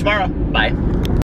will see you tomorrow. Bye.